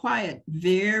 very quiet,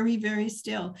 very, very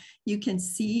still, you can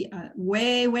see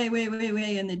way, way, way, way,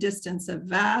 way in the distance, a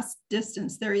vast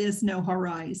distance. There is no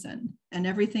horizon, and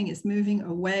everything is moving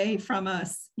away from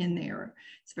us in there.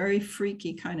 It's very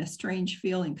freaky, kind of strange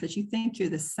feeling, because you think you're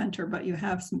the center, but you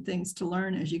have some things to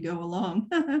learn as you go along.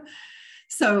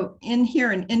 So in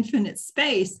here in infinite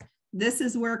space, this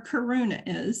is where karuna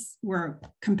is, where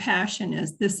compassion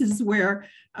is. This is where,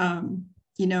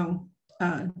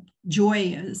 joy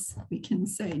is. We can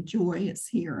say joy is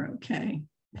here. Okay,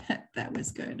 that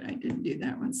was good. I didn't do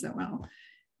that one so well.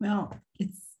 Well,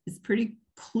 it's pretty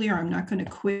clear. I'm not going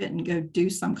to quit and go do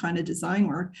some kind of design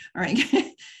work. All right,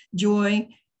 joy.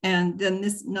 And then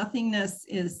this nothingness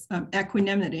is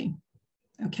equanimity.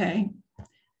 Okay,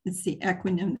 it's the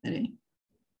equanimity.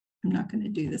 I'm not going to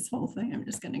do this whole thing. I'm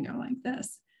just going to go like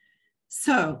this.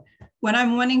 So what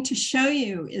I'm wanting to show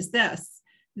you is this,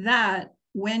 that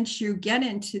once you get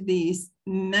into these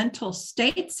mental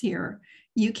states here,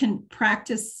 you can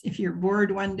practice. If you're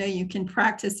bored one day, you can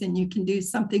practice, and you can do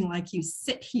something like you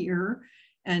sit here.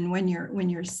 And when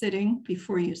you're sitting,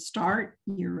 before you start,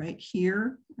 you're right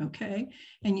here, okay?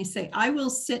 And you say, I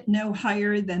will sit no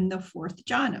higher than the 4th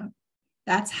jhana.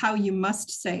 That's how you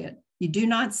must say it. You do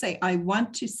not say, I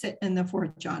want to sit in the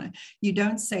 4th jhana. You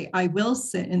don't say, I will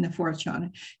sit in the 4th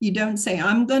jhana. You don't say,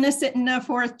 I'm going to sit in the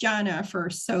 4th jhana for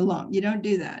so long. You don't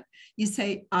do that. You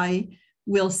say, I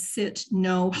will sit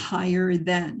no higher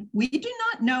than. We do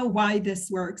not know why this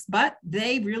works, but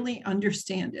they really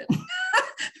understand it.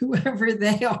 Whoever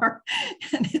they are,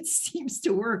 and it seems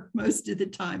to work most of the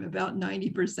time, about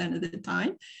 90% of the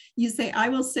time. You say, I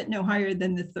will sit no higher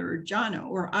than the 3rd jhana,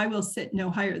 or I will sit no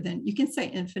higher than, you can say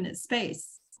infinite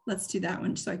space. Let's do that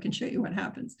one so I can show you what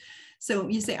happens. So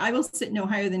you say, I will sit no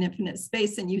higher than infinite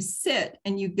space, and you sit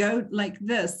and you go like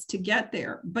this to get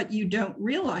there, but you don't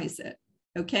realize it,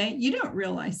 okay? You don't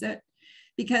realize it,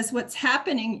 because what's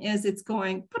happening is it's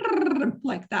going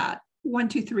like that, 1,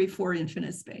 2, 3, 4,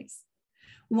 infinite space.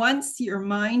 Once your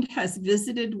mind has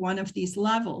visited one of these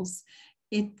levels,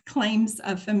 it claims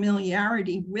a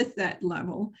familiarity with that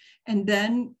level, and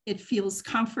then it feels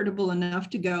comfortable enough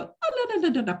to go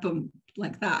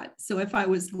like that. So if I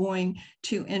was going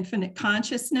to infinite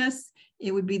consciousness,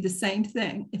 it would be the same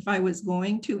thing. If I was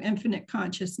going to infinite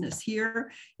consciousness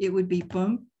here, it would be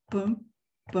boom, boom,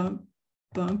 boom,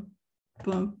 boom,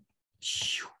 boom,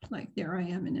 like there I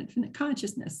am in infinite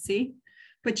consciousness, see?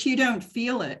 But you don't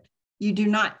feel it. You do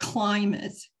not climb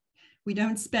it. We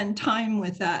don't spend time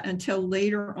with that until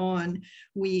later on.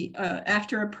 We,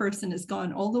 after a person has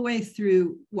gone all the way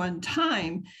through one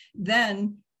time,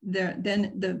 then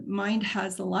the mind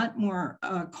has a lot more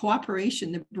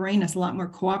cooperation. The brain has a lot more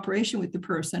cooperation with the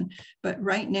person. But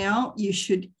right now, you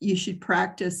should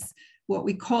practice what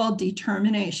we call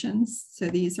determinations. So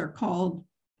these are called,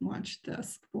 watch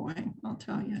this, boy, I'll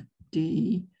tell you,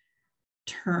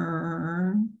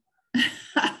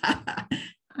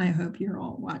 I hope you're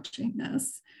all watching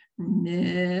this.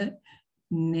 Nations.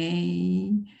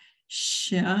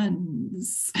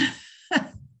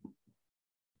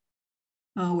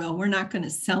 Oh, well, we're not going to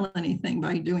sell anything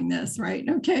by doing this, right?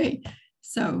 Okay.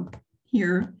 So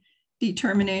here,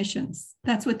 determinations.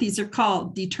 That's what these are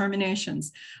called,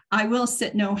 determinations. I will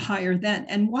sit no higher than.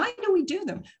 And why do we do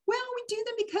them? Well, we do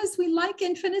them because we like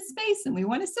infinite space and we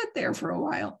want to sit there for a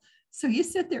while. So you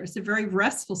sit there. It's a very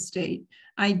restful state.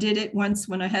 I did it once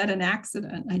when I had an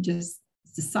accident. I just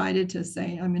decided to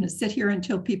say, I'm going to sit here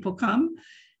until people come,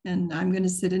 and I'm going to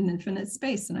sit in infinite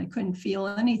space. And I couldn't feel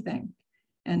anything.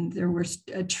 And there was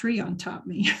a tree on top of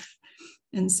me.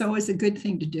 And so it was a good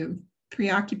thing to do.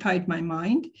 Preoccupied my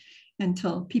mind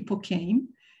until people came.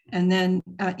 And then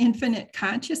infinite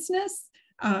consciousness,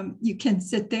 you can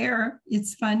sit there.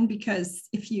 It's fun because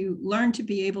if you learn to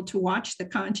be able to watch the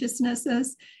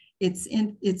consciousnesses,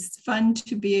 it's fun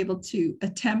to be able to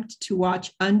attempt to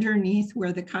watch underneath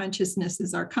where the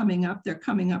consciousnesses are coming up. They're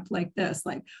coming up like this,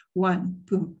 like one,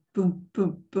 boom, boom,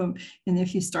 boom, boom. And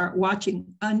if you start watching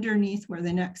underneath where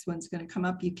the next one's going to come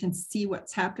up, you can see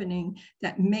what's happening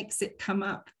that makes it come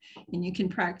up. And you can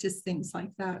practice things like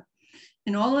that.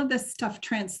 And all of this stuff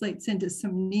translates into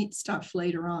some neat stuff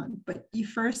later on. But you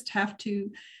first have to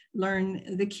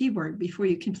learn the keyboard before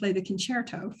you can play the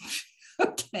concerto.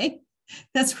 Okay.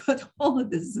 That's what all of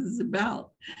this is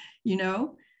about, you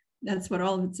know, that's what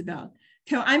all of it's about.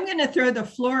 So I'm going to throw the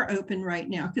floor open right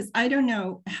now because I don't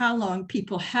know how long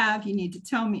people have. You need to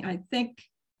tell me. I think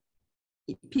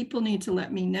people need to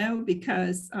let me know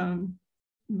because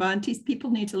Bhanti's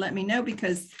people need to let me know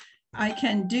because I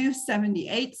can do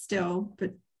 78 still,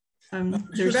 but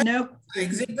there's no.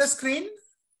 Exit the screen?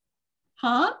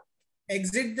 Huh?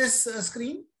 Exit this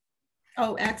screen?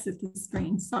 Oh, exit the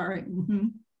screen. Sorry. Mm-hmm.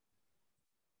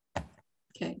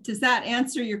 Okay. Does that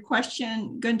answer your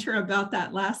question, Gunter, about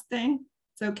that last thing?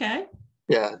 It's okay?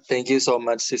 Yeah, thank you so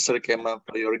much, Sister Khema,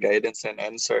 for your guidance and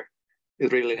answer.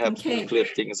 It really helps me clear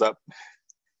things up.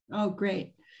 Oh,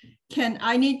 great.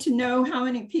 I need to know how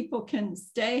many people can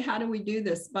stay. How do we do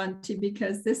this, Bhanti?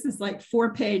 Because this is like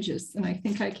 4 pages and I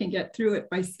think I can get through it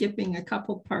by skipping a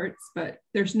couple parts, but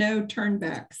there's no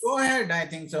turnbacks. Go ahead, I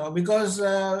think so, because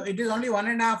it is only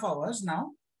 1.5 hours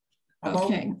now. About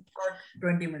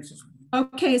 20 minutes.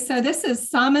 Okay, so this is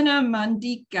Samana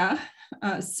Mandika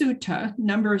Sutta,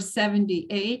 number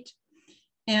 78.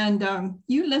 And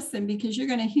you listen because you're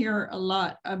going to hear a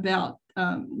lot about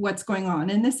what's going on.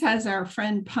 And this has our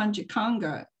friend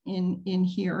Panchakanga in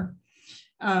here.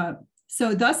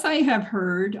 So thus I have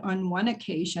heard on one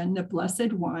occasion, the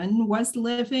Blessed One was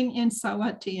living in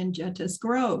Sawati in Jeta's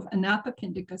Grove,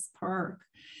 Anathapindika's Park.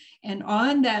 And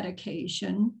on that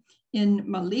occasion, in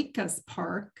Malika's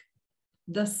Park,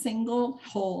 the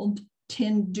single-holed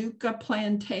Tinduka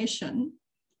plantation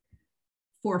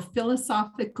for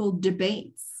philosophical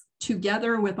debates,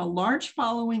 together with a large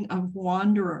following of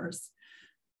wanderers,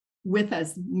 with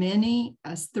as many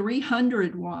as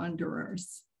 300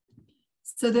 wanderers.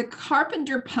 So the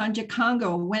carpenter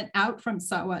Panchakanga went out from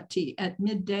Sawati at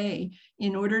midday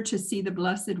in order to see the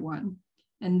Blessed One.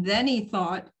 And then he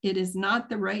thought, it is not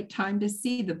the right time to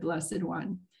see the Blessed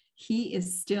One. He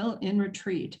is still in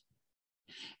retreat.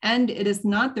 And it is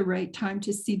not the right time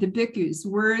to see the bhikkhus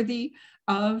worthy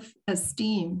of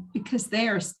esteem because they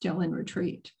are still in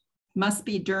retreat. Must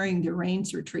be during the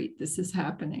rains retreat this is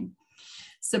happening.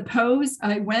 Suppose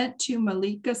I went to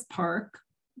Malika's Park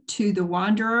to the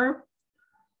wanderer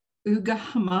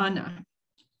Ugahamana,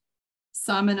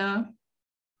 Samana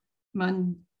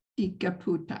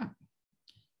Mandikaputa,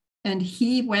 and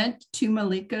he went to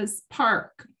Malika's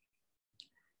Park.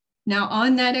 Now,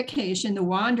 on that occasion, the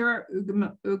wanderer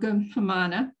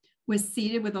Ugahamana was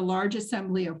seated with a large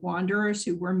assembly of wanderers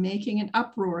who were making an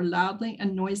uproar, loudly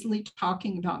and noisily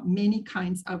talking about many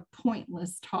kinds of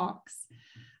pointless talks.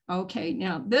 Okay,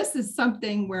 now this is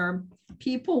something where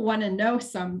people want to know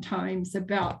sometimes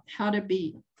about how to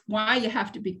be, why you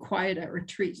have to be quiet at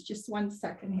retreats. Just 1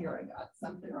 second here, I got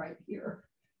something right here.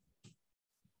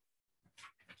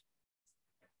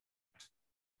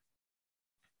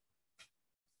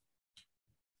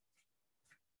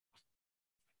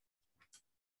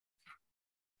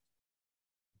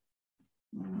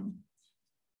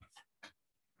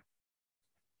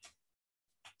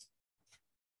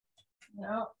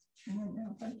 No, I don't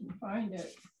know if I can find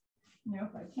it. No,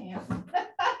 if I can't.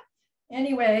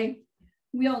 Anyway,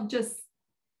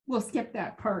 we'll skip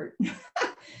that part.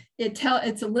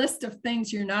 It's a list of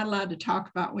things you're not allowed to talk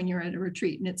about when you're at a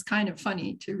retreat. And it's kind of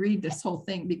funny to read this whole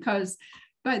thing because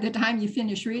by the time you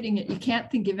finish reading it, you can't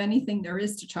think of anything there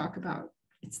is to talk about.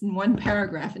 It's in 1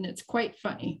 paragraph and it's quite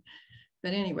funny.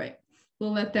 But anyway,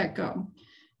 we'll let that go.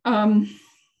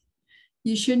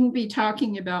 You shouldn't be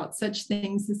talking about such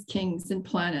things as kings and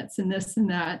planets and this and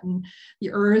that and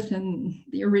the earth and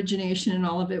the origination and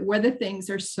all of it, whether things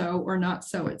are so or not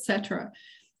so, etc.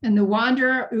 And the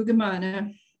wanderer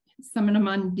Ugamana,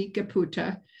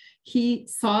 Samanamandikaputa, he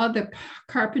saw the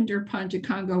carpenter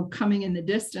Panchakanga coming in the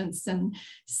distance, and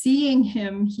seeing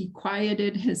him, he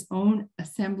quieted his own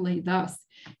assembly thus.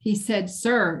 He said,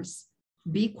 "Sirs,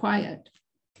 be quiet.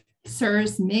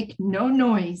 Sirs, make no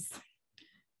noise.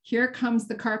 Here comes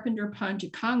the carpenter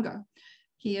Panchakanga.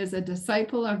 He is a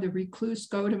disciple of the recluse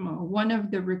Gautama, one of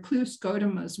the recluse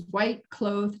Gautama's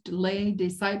white-clothed lay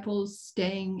disciples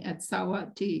staying at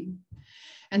Sawati.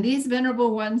 And these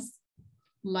venerable ones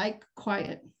like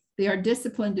quiet. They are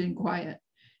disciplined in quiet.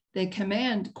 They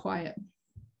command quiet.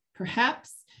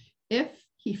 Perhaps if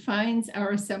he finds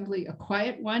our assembly a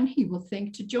quiet one, he will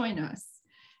think to join us."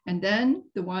 And then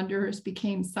the wanderers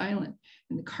became silent,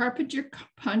 and the carpenter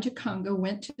Panchakanga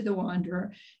went to the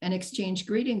wanderer and exchanged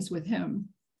greetings with him.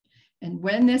 And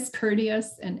when this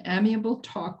courteous and amiable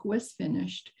talk was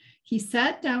finished, he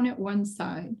sat down at one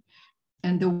side,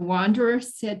 and the wanderer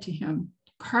said to him,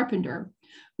 "Carpenter,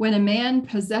 when a man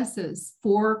possesses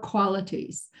 4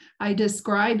 qualities, I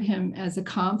describe him as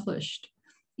accomplished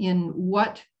in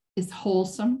what is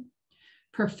wholesome,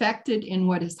 perfected in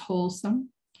what is wholesome,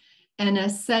 an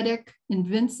ascetic,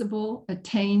 invincible,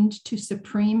 attained to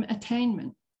supreme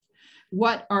attainment.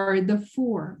 What are the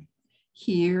four?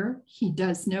 Here, he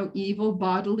does no evil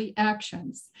bodily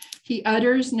actions. He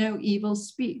utters no evil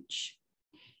speech.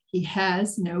 He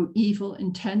has no evil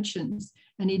intentions,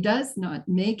 and he does not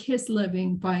make his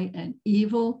living by an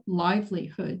evil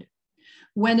livelihood.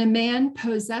 When a man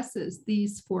possesses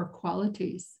these four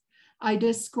qualities, I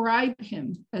describe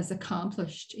him as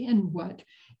accomplished in what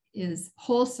is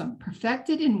wholesome,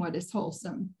 perfected in what is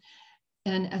wholesome,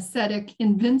 an ascetic,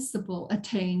 invincible,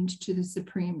 attained to the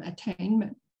supreme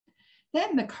attainment.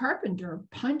 Then the carpenter,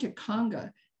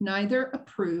 Panchakanga, neither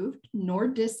approved nor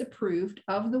disapproved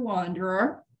of the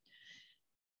wanderer.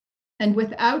 And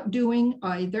without doing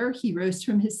either, he rose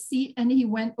from his seat and he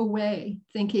went away,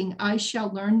 thinking, I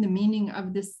shall learn the meaning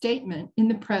of this statement in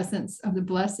the presence of the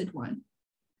Blessed One.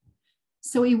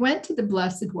 So he went to the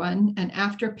Blessed One, and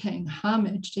after paying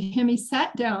homage to him, he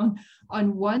sat down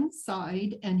on one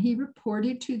side and he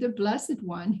reported to the Blessed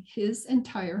One his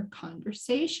entire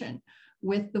conversation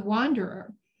with the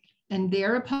wanderer. And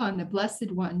thereupon the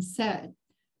Blessed One said,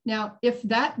 now, if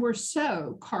that were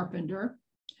so, carpenter,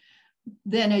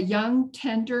 then a young,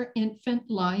 tender infant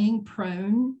lying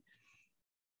prone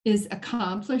is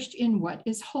accomplished in what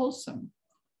is wholesome,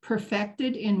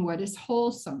 perfected in what is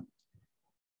wholesome,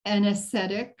 an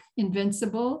ascetic,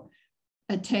 invincible,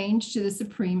 attained to the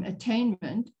supreme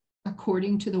attainment,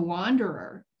 according to the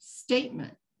wanderer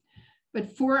statement.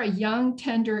 But for a young,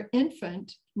 tender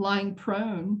infant lying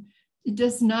prone, it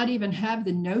does not even have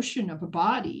the notion of a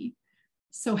body.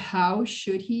 So how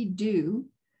should he do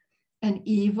an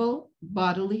evil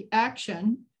bodily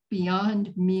action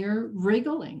beyond mere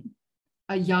wriggling?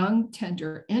 A young,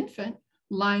 tender infant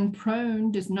lying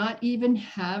prone does not even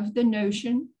have the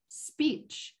notion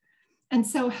speech. And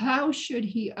so how should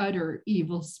he utter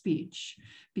evil speech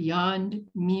beyond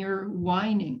mere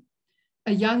whining?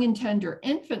 A young and tender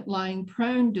infant lying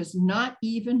prone does not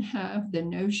even have the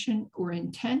notion or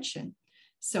intention.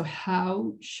 So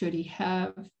how should he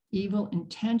have evil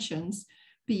intentions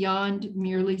beyond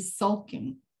merely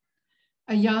sulking?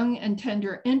 A young and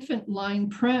tender infant lying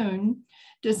prone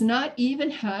does not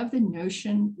even have the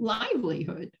notion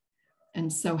livelihood.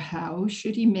 And so how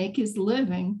should he make his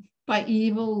living by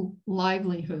evil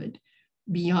livelihood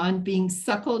beyond being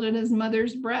suckled in his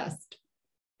mother's breast?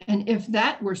 And if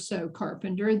that were so,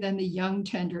 carpenter, then the young,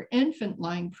 tender infant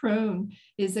lying prone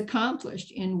is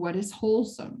accomplished in what is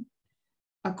wholesome,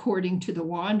 according to the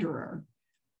wanderer.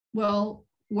 Well,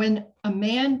 when a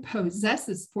man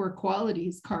possesses four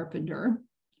qualities, carpenter,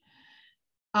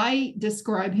 I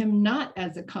describe him not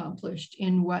as accomplished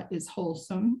in what is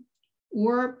wholesome,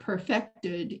 or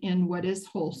perfected in what is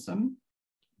wholesome,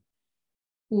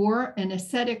 or an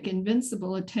ascetic,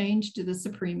 invincible, attained to the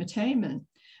supreme attainment,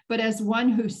 but as one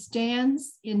who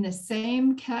stands in the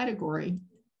same category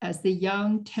as the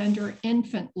young, tender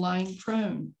infant lying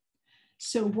prone.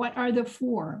 So what are the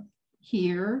four?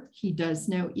 Here, he does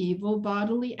no evil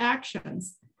bodily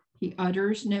actions. He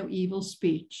utters no evil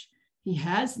speech. He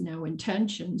has no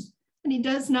intentions, and he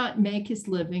does not make his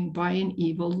living by an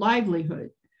evil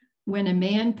livelihood. When a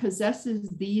man possesses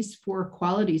these four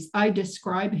qualities, I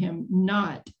describe him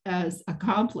not as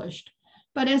accomplished,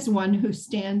 but as one who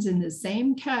stands in the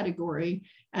same category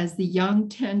as the young,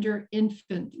 tender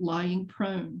infant lying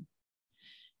prone.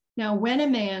 Now, when a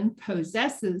man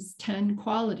possesses 10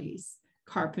 qualities,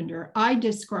 carpenter, I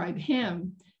describe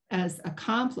him as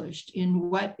accomplished in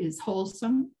what is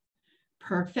wholesome,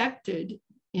 perfected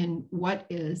in what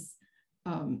is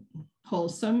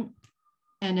wholesome,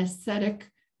 and ascetic,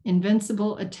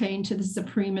 invincible, attained to the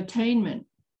supreme attainment.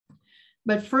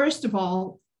 But first of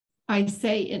all, I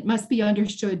say it must be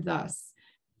understood thus.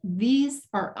 These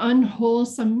are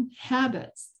unwholesome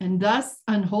habits, and thus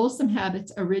unwholesome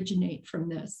habits originate from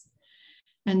this.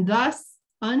 And thus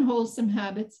unwholesome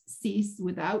habits cease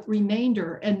without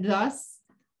remainder, and thus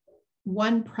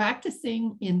one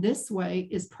practicing in this way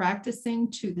is practicing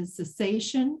to the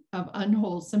cessation of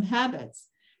unwholesome habits.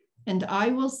 And I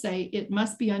will say it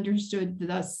must be understood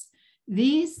thus.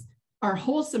 These are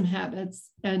wholesome habits,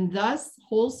 and thus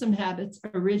wholesome habits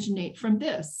originate from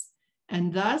this.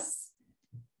 And thus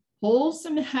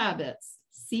wholesome habits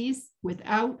cease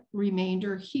without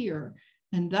remainder here.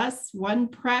 And thus one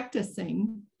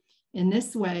practicing in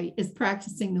this way is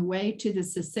practicing the way to the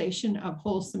cessation of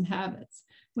wholesome habits.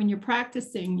 When you're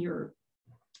practicing your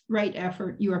right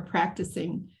effort, you are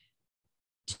practicing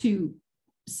to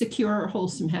secure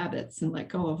wholesome habits and let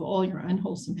go of all your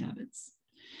unwholesome habits.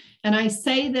 And I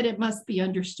say that it must be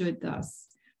understood thus.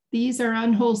 These are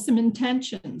unwholesome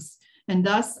intentions, and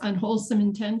thus unwholesome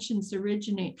intentions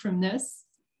originate from this.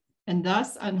 and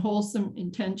thus unwholesome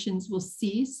intentions will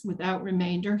cease without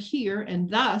remainder here. And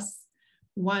thus,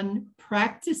 one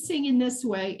practicing in this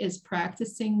way is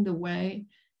practicing the way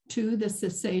to the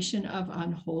cessation of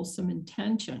unwholesome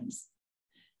intentions.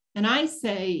 And I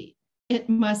say it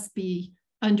must be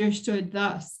understood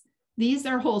thus. These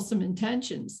are wholesome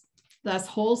intentions. Thus,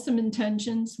 wholesome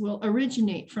intentions will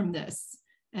originate from this.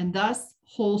 And thus,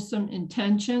 wholesome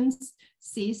intentions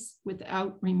cease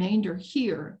without remainder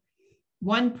here.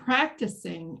 One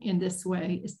practicing in this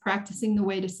way is practicing the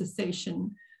way to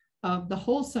cessation of the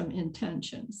wholesome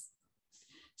intentions.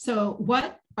 So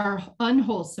what are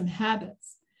unwholesome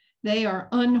habits? They are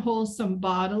unwholesome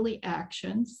bodily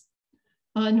actions,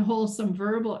 unwholesome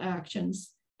verbal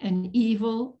actions, and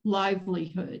evil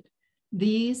livelihood.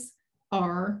 These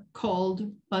are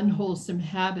called unwholesome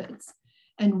habits.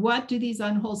 And what do these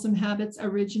unwholesome habits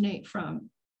originate from?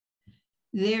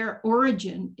 Their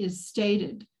origin is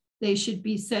stated. They should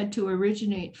be said to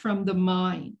originate from the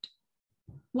mind.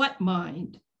 What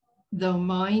mind? Though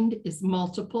mind is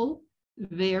multiple,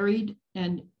 varied,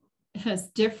 and has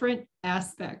different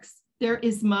aspects, there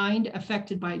is mind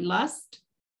affected by lust,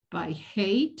 by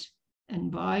hate,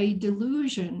 and by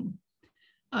delusion.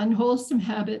 Unwholesome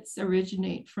habits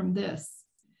originate from this.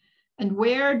 And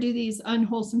where do these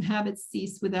unwholesome habits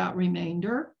cease without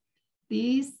remainder?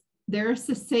 Their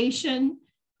cessation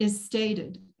is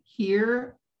stated.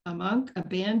 Here, a monk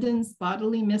abandons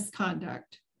bodily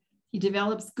misconduct. He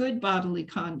develops good bodily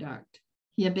conduct.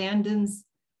 He abandons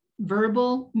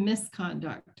verbal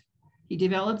misconduct. He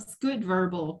develops good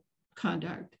verbal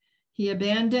conduct. He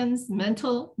abandons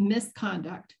mental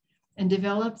misconduct and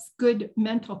develops good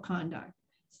mental conduct.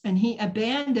 And he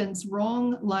abandons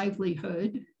wrong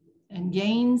livelihood and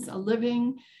gains a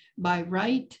living by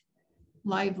right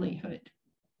livelihood.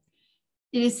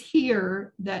 It is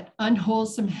here that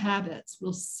unwholesome habits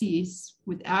will cease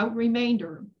without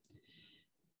remainder.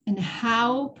 And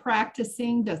how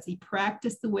practicing does he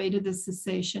practice the way to the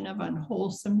cessation of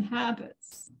unwholesome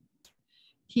habits?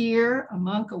 Here, a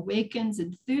monk awakens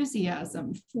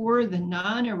enthusiasm for the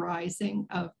non-arising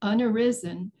of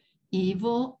unarisen,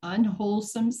 evil,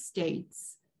 unwholesome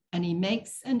states, and he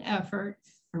makes an effort,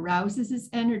 arouses his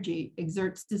energy,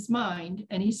 exerts his mind,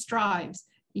 and he strives.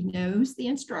 He knows the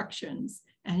instructions,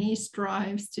 and he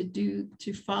strives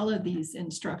to follow these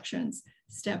instructions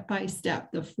step by step,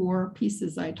 the 4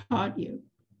 pieces I taught you.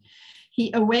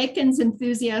 He awakens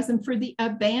enthusiasm for the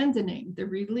abandoning, the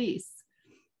release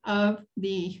of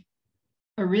the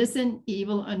arisen,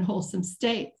 evil, unwholesome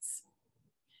states.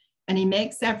 And he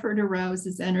makes effort,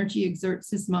 arouses energy, exerts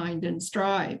his mind, and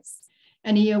strives.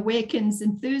 And he awakens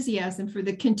enthusiasm for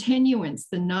the continuance,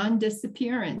 the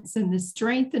non-disappearance, and the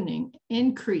strengthening,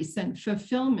 increase, and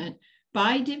fulfillment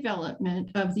by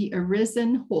development of the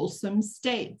arisen, wholesome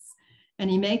states. And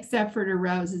he makes effort,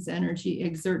 arouses energy,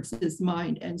 exerts his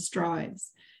mind, and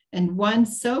strives. And one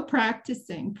so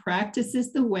practicing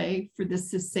practices the way for the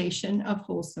cessation of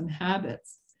wholesome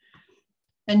habits.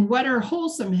 And what are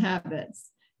wholesome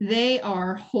habits? They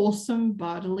are wholesome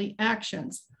bodily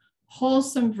actions,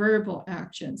 wholesome verbal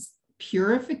actions,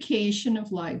 purification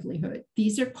of livelihood.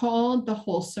 These are called the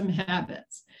wholesome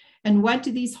habits. And what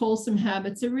do these wholesome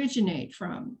habits originate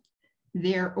from?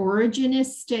 Their origin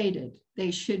is stated.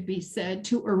 They should be said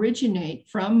to originate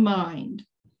from mind.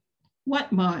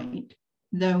 What mind?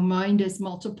 Though mind is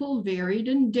multiple, varied,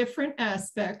 and different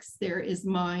aspects, there is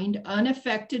mind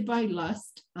unaffected by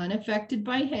lust, unaffected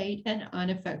by hate, and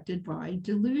unaffected by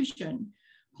delusion.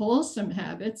 Wholesome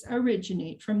habits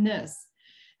originate from this.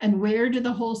 And where do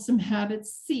the wholesome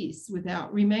habits cease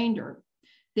without remainder?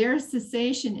 Their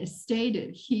cessation is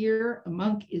stated. Here, a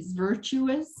monk is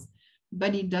virtuous,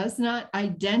 but he does not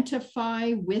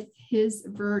identify with his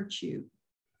virtue.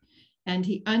 And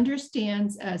he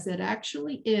understands as it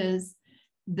actually is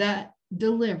that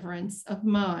deliverance of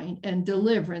mind and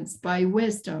deliverance by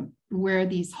wisdom, where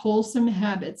these wholesome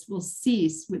habits will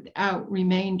cease without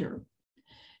remainder.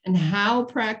 And how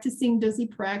practicing does he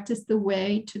practice the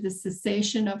way to the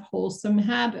cessation of wholesome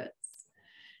habits?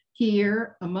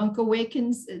 Here, a monk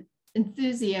awakens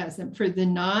enthusiasm for the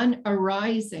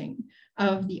non-arising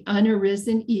of the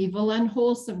unarisen, evil,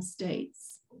 unwholesome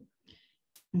states.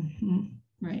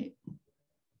 Right.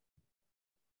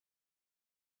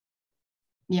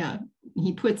 Yeah,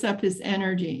 he puts up his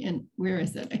energy, and where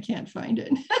is it? I can't find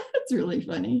it. It's really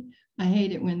funny. I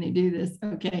hate it when they do this.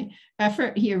 Okay,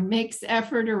 effort here, makes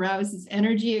effort, arouses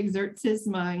energy, exerts his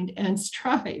mind, and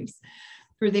strives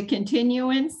for the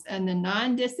continuance and the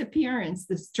non-disappearance,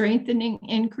 the strengthening,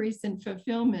 increase, and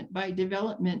fulfillment by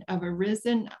development of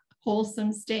arisen,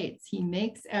 wholesome states. He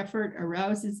makes effort,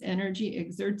 arouses energy,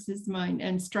 exerts his mind,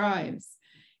 and strives.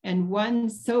 And one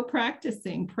so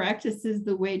practicing practices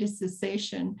the way to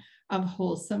cessation of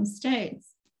wholesome states.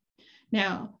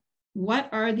 Now, what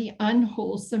are the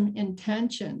unwholesome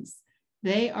intentions?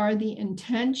 They are the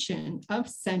intention of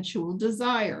sensual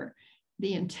desire,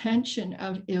 the intention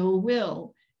of ill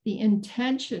will, the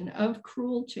intention of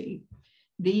cruelty.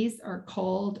 These are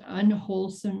called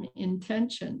unwholesome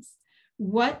intentions.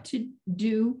 What to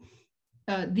do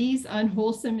these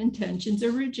unwholesome intentions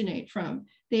originate from?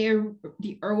 The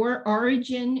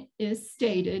origin is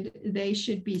stated, they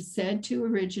should be said to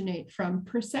originate from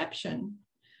perception.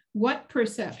 What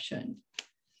perception?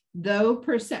 Though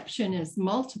perception is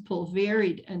multiple,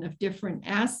 varied, and of different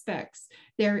aspects,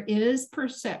 there is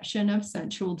perception of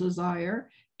sensual desire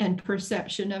and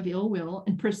perception of ill will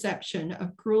and perception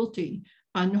of cruelty.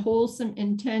 Unwholesome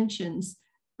intentions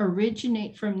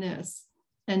originate from this.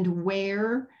 And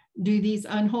where do these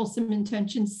unwholesome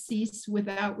intentions cease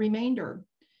without remainder?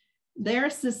 Their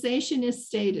cessation is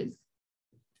stated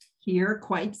here,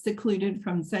 quite secluded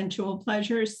from sensual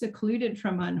pleasures, secluded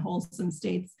from unwholesome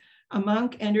states. A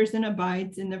monk enters and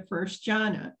abides in the first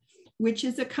jhana, which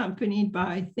is accompanied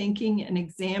by thinking and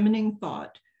examining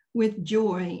thought with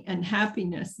joy and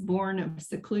happiness born of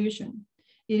seclusion.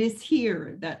 It is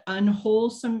here that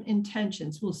unwholesome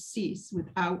intentions will cease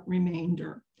without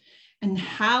remainder. And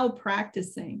how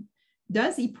practicing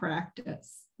does he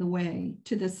practice the way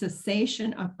to the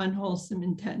cessation of unwholesome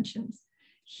intentions?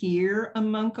 Here, a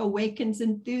monk awakens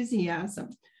enthusiasm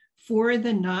for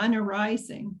the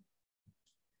non-arising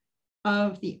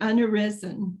of the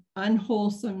unarisen,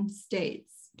 unwholesome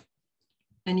states,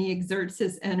 and he exerts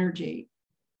his energy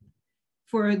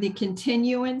for the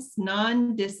continuance,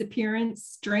 non-disappearance,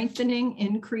 strengthening,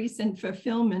 increase, and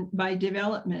fulfillment by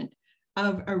development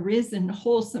of arisen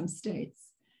wholesome states.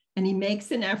 And he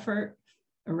makes an effort,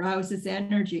 arouses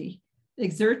energy,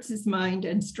 exerts his mind,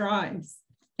 and strives.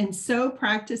 And so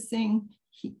practicing,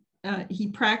 he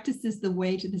practices the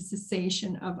way to the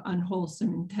cessation of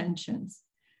unwholesome intentions.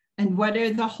 And what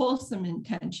are the wholesome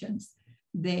intentions?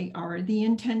 They are the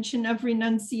intention of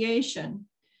renunciation,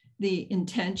 the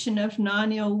intention of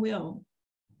non-ill will,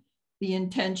 the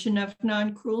intention of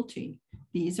non-cruelty.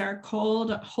 These are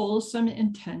called wholesome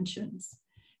intentions.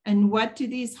 And what do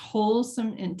these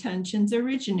wholesome intentions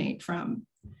originate from?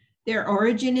 Their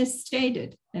origin is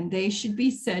stated, and they should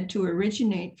be said to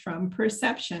originate from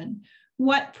perception.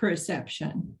 What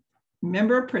perception?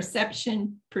 Remember,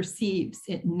 perception perceives,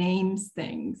 it names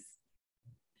things.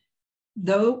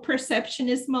 Though perception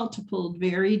is multiple,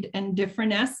 varied, and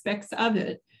different aspects of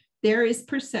it, there is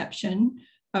perception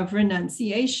of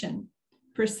renunciation,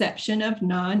 perception of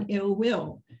non-ill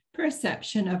will,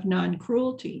 perception of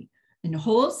non-cruelty, and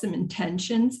wholesome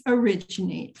intentions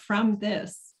originate from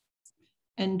this.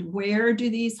 And where do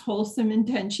these wholesome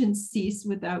intentions cease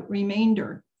without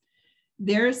remainder?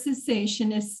 Their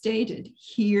cessation is stated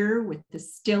here with the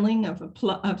stilling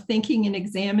of thinking and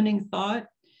examining thought.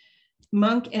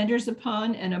 Monk enters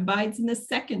upon and abides in the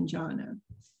second jhana,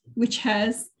 which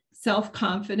has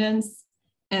self-confidence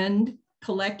and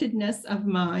collectedness of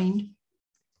mind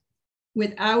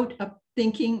without a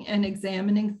thinking and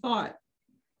examining thought,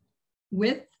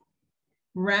 with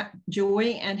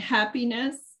joy and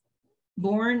happiness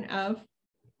born of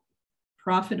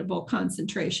profitable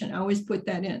concentration. I always put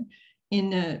that in. In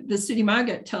the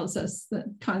Sutta tells us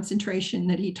the concentration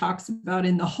that he talks about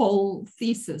in the whole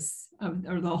thesis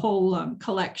or the whole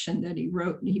collection that he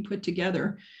wrote and he put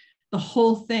together. The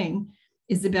whole thing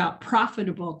is about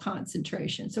profitable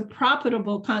concentration. So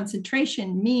profitable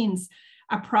concentration means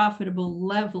a profitable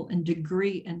level and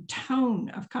degree and tone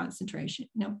of concentration.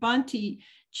 Now, Bhante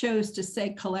chose to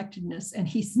say collectedness, and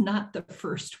he's not the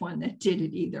first one that did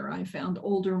it either. I found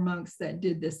older monks that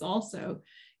did this also.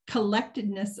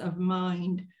 Collectedness of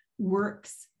mind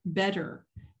works better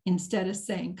instead of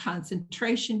saying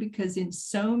concentration, because in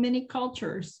so many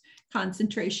cultures,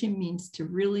 concentration means to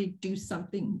really do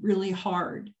something really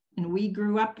hard. And we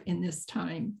grew up in this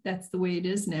time. That's the way it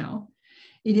is now.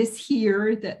 It is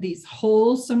here that these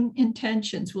wholesome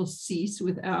intentions will cease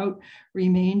without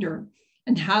remainder.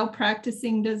 And how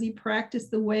practicing does he practice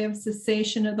the way of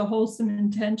cessation of the wholesome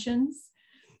intentions?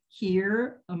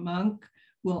 Here, a monk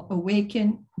will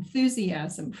awaken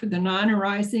enthusiasm for the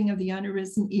non-arising of the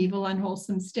unarisen evil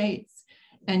unwholesome states.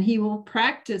 And he will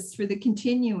practice for the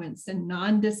continuance and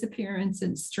non-disappearance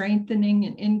and strengthening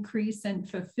and increase and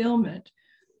fulfillment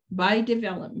by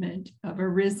development of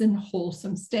arisen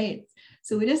wholesome states.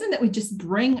 So it isn't that we just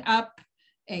bring up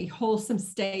a wholesome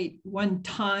state one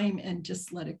time and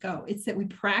just let it go. It's that we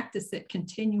practice it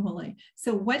continually.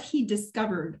 So what he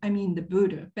discovered, I mean, the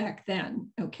Buddha back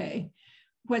then, okay,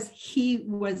 he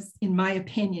was, in my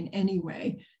opinion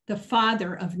anyway, the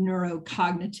father of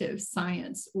neurocognitive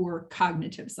science or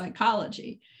cognitive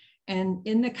psychology. And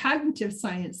in the cognitive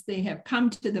science, they have come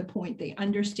to the point they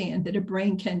understand that a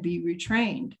brain can be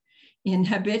retrained in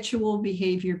habitual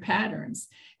behavior patterns.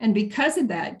 And because of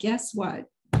that, guess what?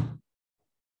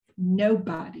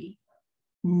 Nobody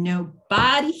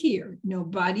here,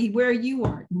 nobody where you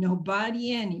are,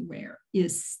 nobody anywhere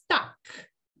is stuck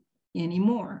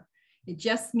anymore. It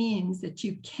just means that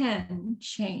you can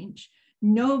change.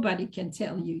 Nobody can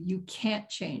tell you you can't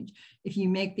change. If you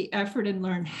make the effort and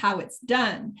learn how it's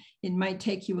done, it might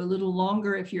take you a little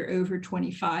longer if you're over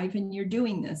 25 and you're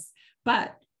doing this,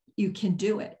 but you can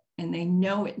do it. And they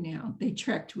know it now. They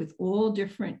trekked with all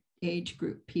different age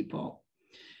group people.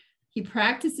 He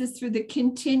practices through the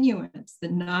continuance, the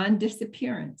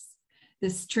non-disappearance, the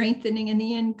strengthening and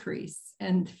the increase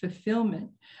and fulfillment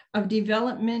of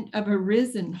development of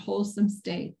arisen wholesome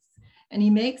states. And he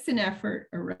makes an effort,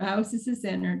 arouses his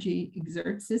energy,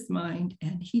 exerts his mind,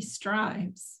 and he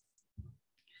strives.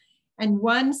 And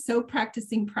one so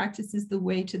practicing practices the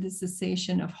way to the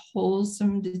cessation of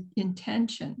wholesome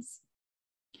intentions.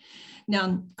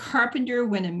 Now, Carpenter,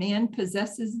 when a man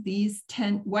possesses these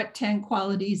 10, what 10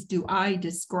 qualities do I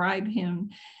describe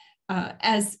him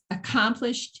as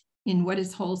accomplished in what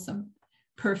is wholesome,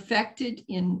 perfected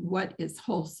in what is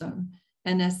wholesome,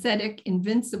 an ascetic,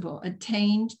 invincible,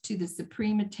 attained to the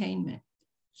supreme attainment.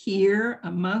 Here,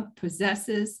 a monk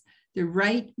possesses the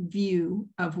right view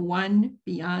of one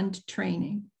beyond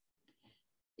training.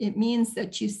 It means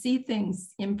that you see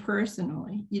things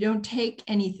impersonally. You don't take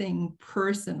anything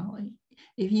personally.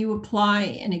 If you apply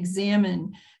and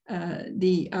examine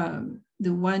the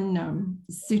one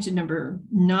sutta number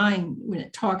 9, when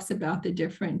it talks about the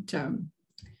different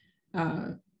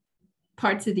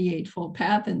parts of the Eightfold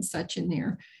Path and such in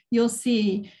there, you'll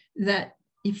see that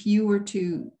if you were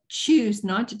to choose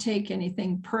not to take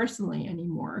anything personally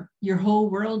anymore, your whole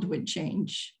world would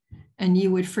change and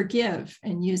you would forgive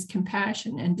and use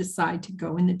compassion and decide to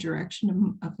go in the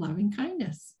direction of loving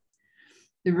kindness.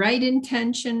 The right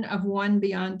intention of one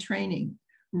beyond training,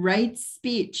 right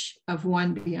speech of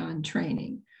one beyond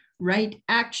training, right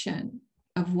action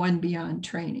of one beyond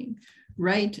training,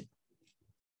 right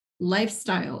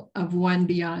lifestyle of one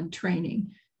beyond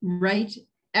training, right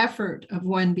effort of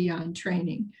one beyond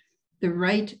training, the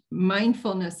right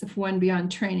mindfulness of one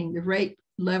beyond training, the right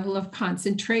level of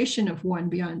concentration of one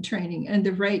beyond training, and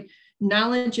the right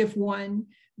knowledge of one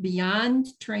beyond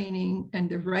training, and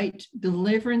the right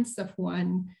deliverance of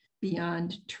one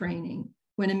beyond training.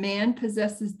 When a man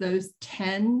possesses those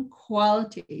 10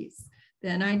 qualities,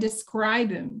 then I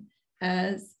describe him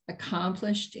as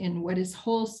accomplished in what is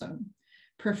wholesome,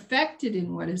 perfected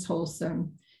in what is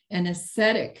wholesome, an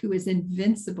ascetic who is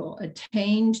invincible,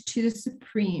 attained to the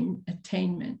supreme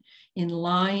attainment, in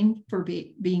line for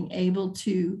being able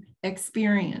to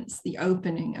experience the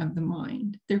opening of the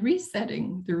mind, the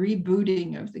resetting, the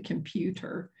rebooting of the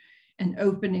computer, and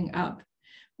opening up.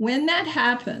 When that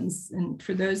happens, and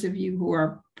for those of you who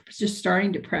are just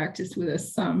starting to practice with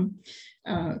us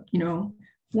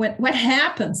what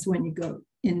happens when you go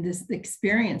in this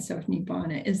experience of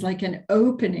Nibbana is like an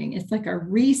opening. It's like a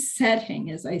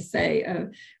resetting, as I say, a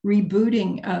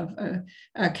rebooting of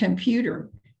a computer.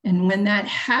 And when that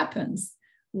happens,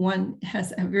 one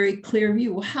has a very clear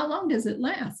view. Well, how long does it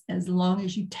last? As long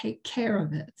as you take care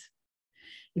of it.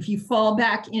 If you fall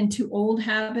back into old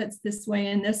habits this way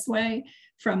and this way,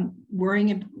 from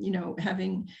worrying,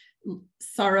 having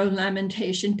sorrow,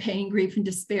 lamentation, pain, grief, and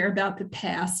despair about the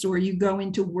past, or you go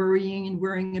into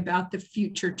worrying about the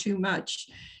future too much,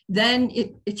 then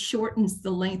it shortens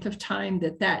the length of time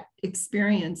that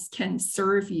experience can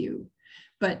serve you.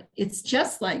 But it's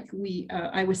just like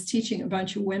I was teaching a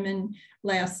bunch of women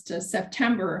last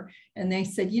September, and they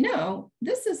said,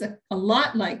 this is a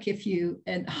lot like if you,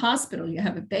 at the hospital, you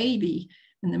have a baby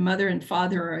and the mother and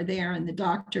father are there and the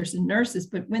doctors and nurses,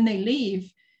 but when they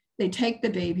leave, they take the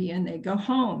baby and they go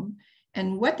home.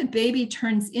 And what the baby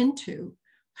turns into,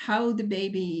 how the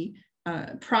baby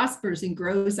prospers and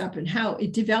grows up and how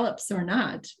it develops or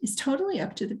not, is totally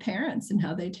up to the parents and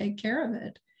how they take care of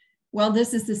it. Well,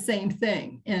 this is the same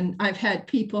thing. And I've had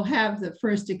people have the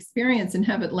first experience and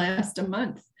have it last a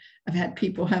month. I've had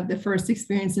people have the first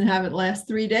experience and have it last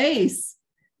 3 days,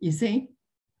 you see?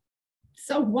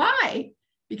 So why?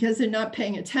 Because they're not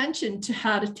paying attention to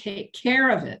how to take care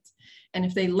of it. And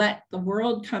if they let the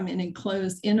world come in and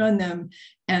close in on them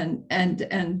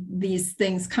and these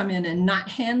things come in and not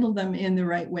handle them in the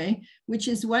right way, which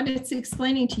is what it's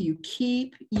explaining to you,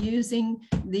 keep using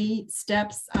the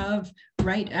steps of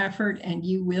right effort and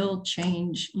you will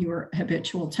change your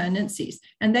habitual tendencies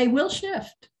and they will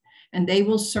shift. and they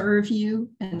will serve you,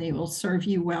 and they will serve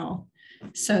you well.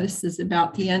 So this is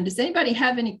about the end. Does anybody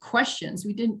have any questions?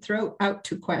 We didn't throw out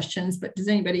 2 questions, but does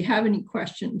anybody have any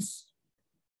questions?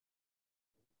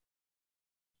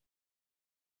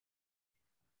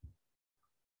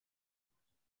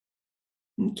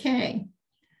 Okay.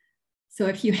 So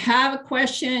if you have a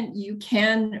question, you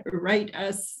can write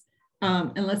us.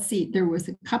 And let's see, there was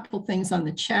a couple things on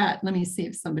the chat. Let me see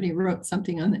if somebody wrote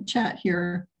something on the chat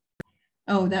here.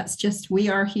 Oh, that's just, we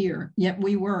are here. Yep,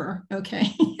 we were.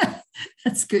 Okay.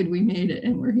 That's good. We made it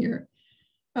and we're here.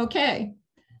 Okay.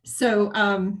 So,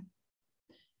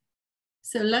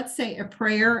 so let's say a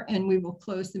prayer and we will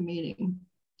close the meeting.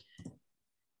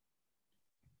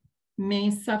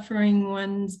 May suffering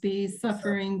ones be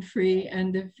suffering free,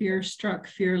 and the fear-struck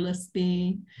fearless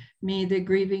be. May the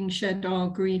grieving shed all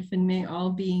grief, and may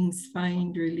all beings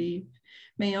find relief.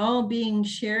 May all beings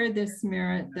share this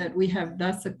merit that we have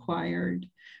thus acquired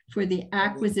for the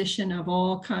acquisition of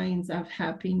all kinds of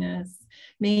happiness.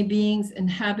 May beings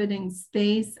inhabiting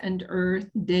space and earth,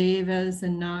 devas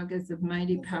and nagas of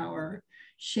mighty power,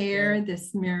 share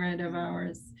this merit of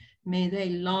ours. May they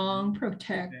long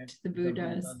protect the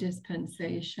Buddha's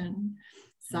dispensation.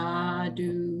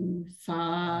 Sadhu,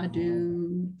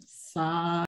 sadhu, sadhu.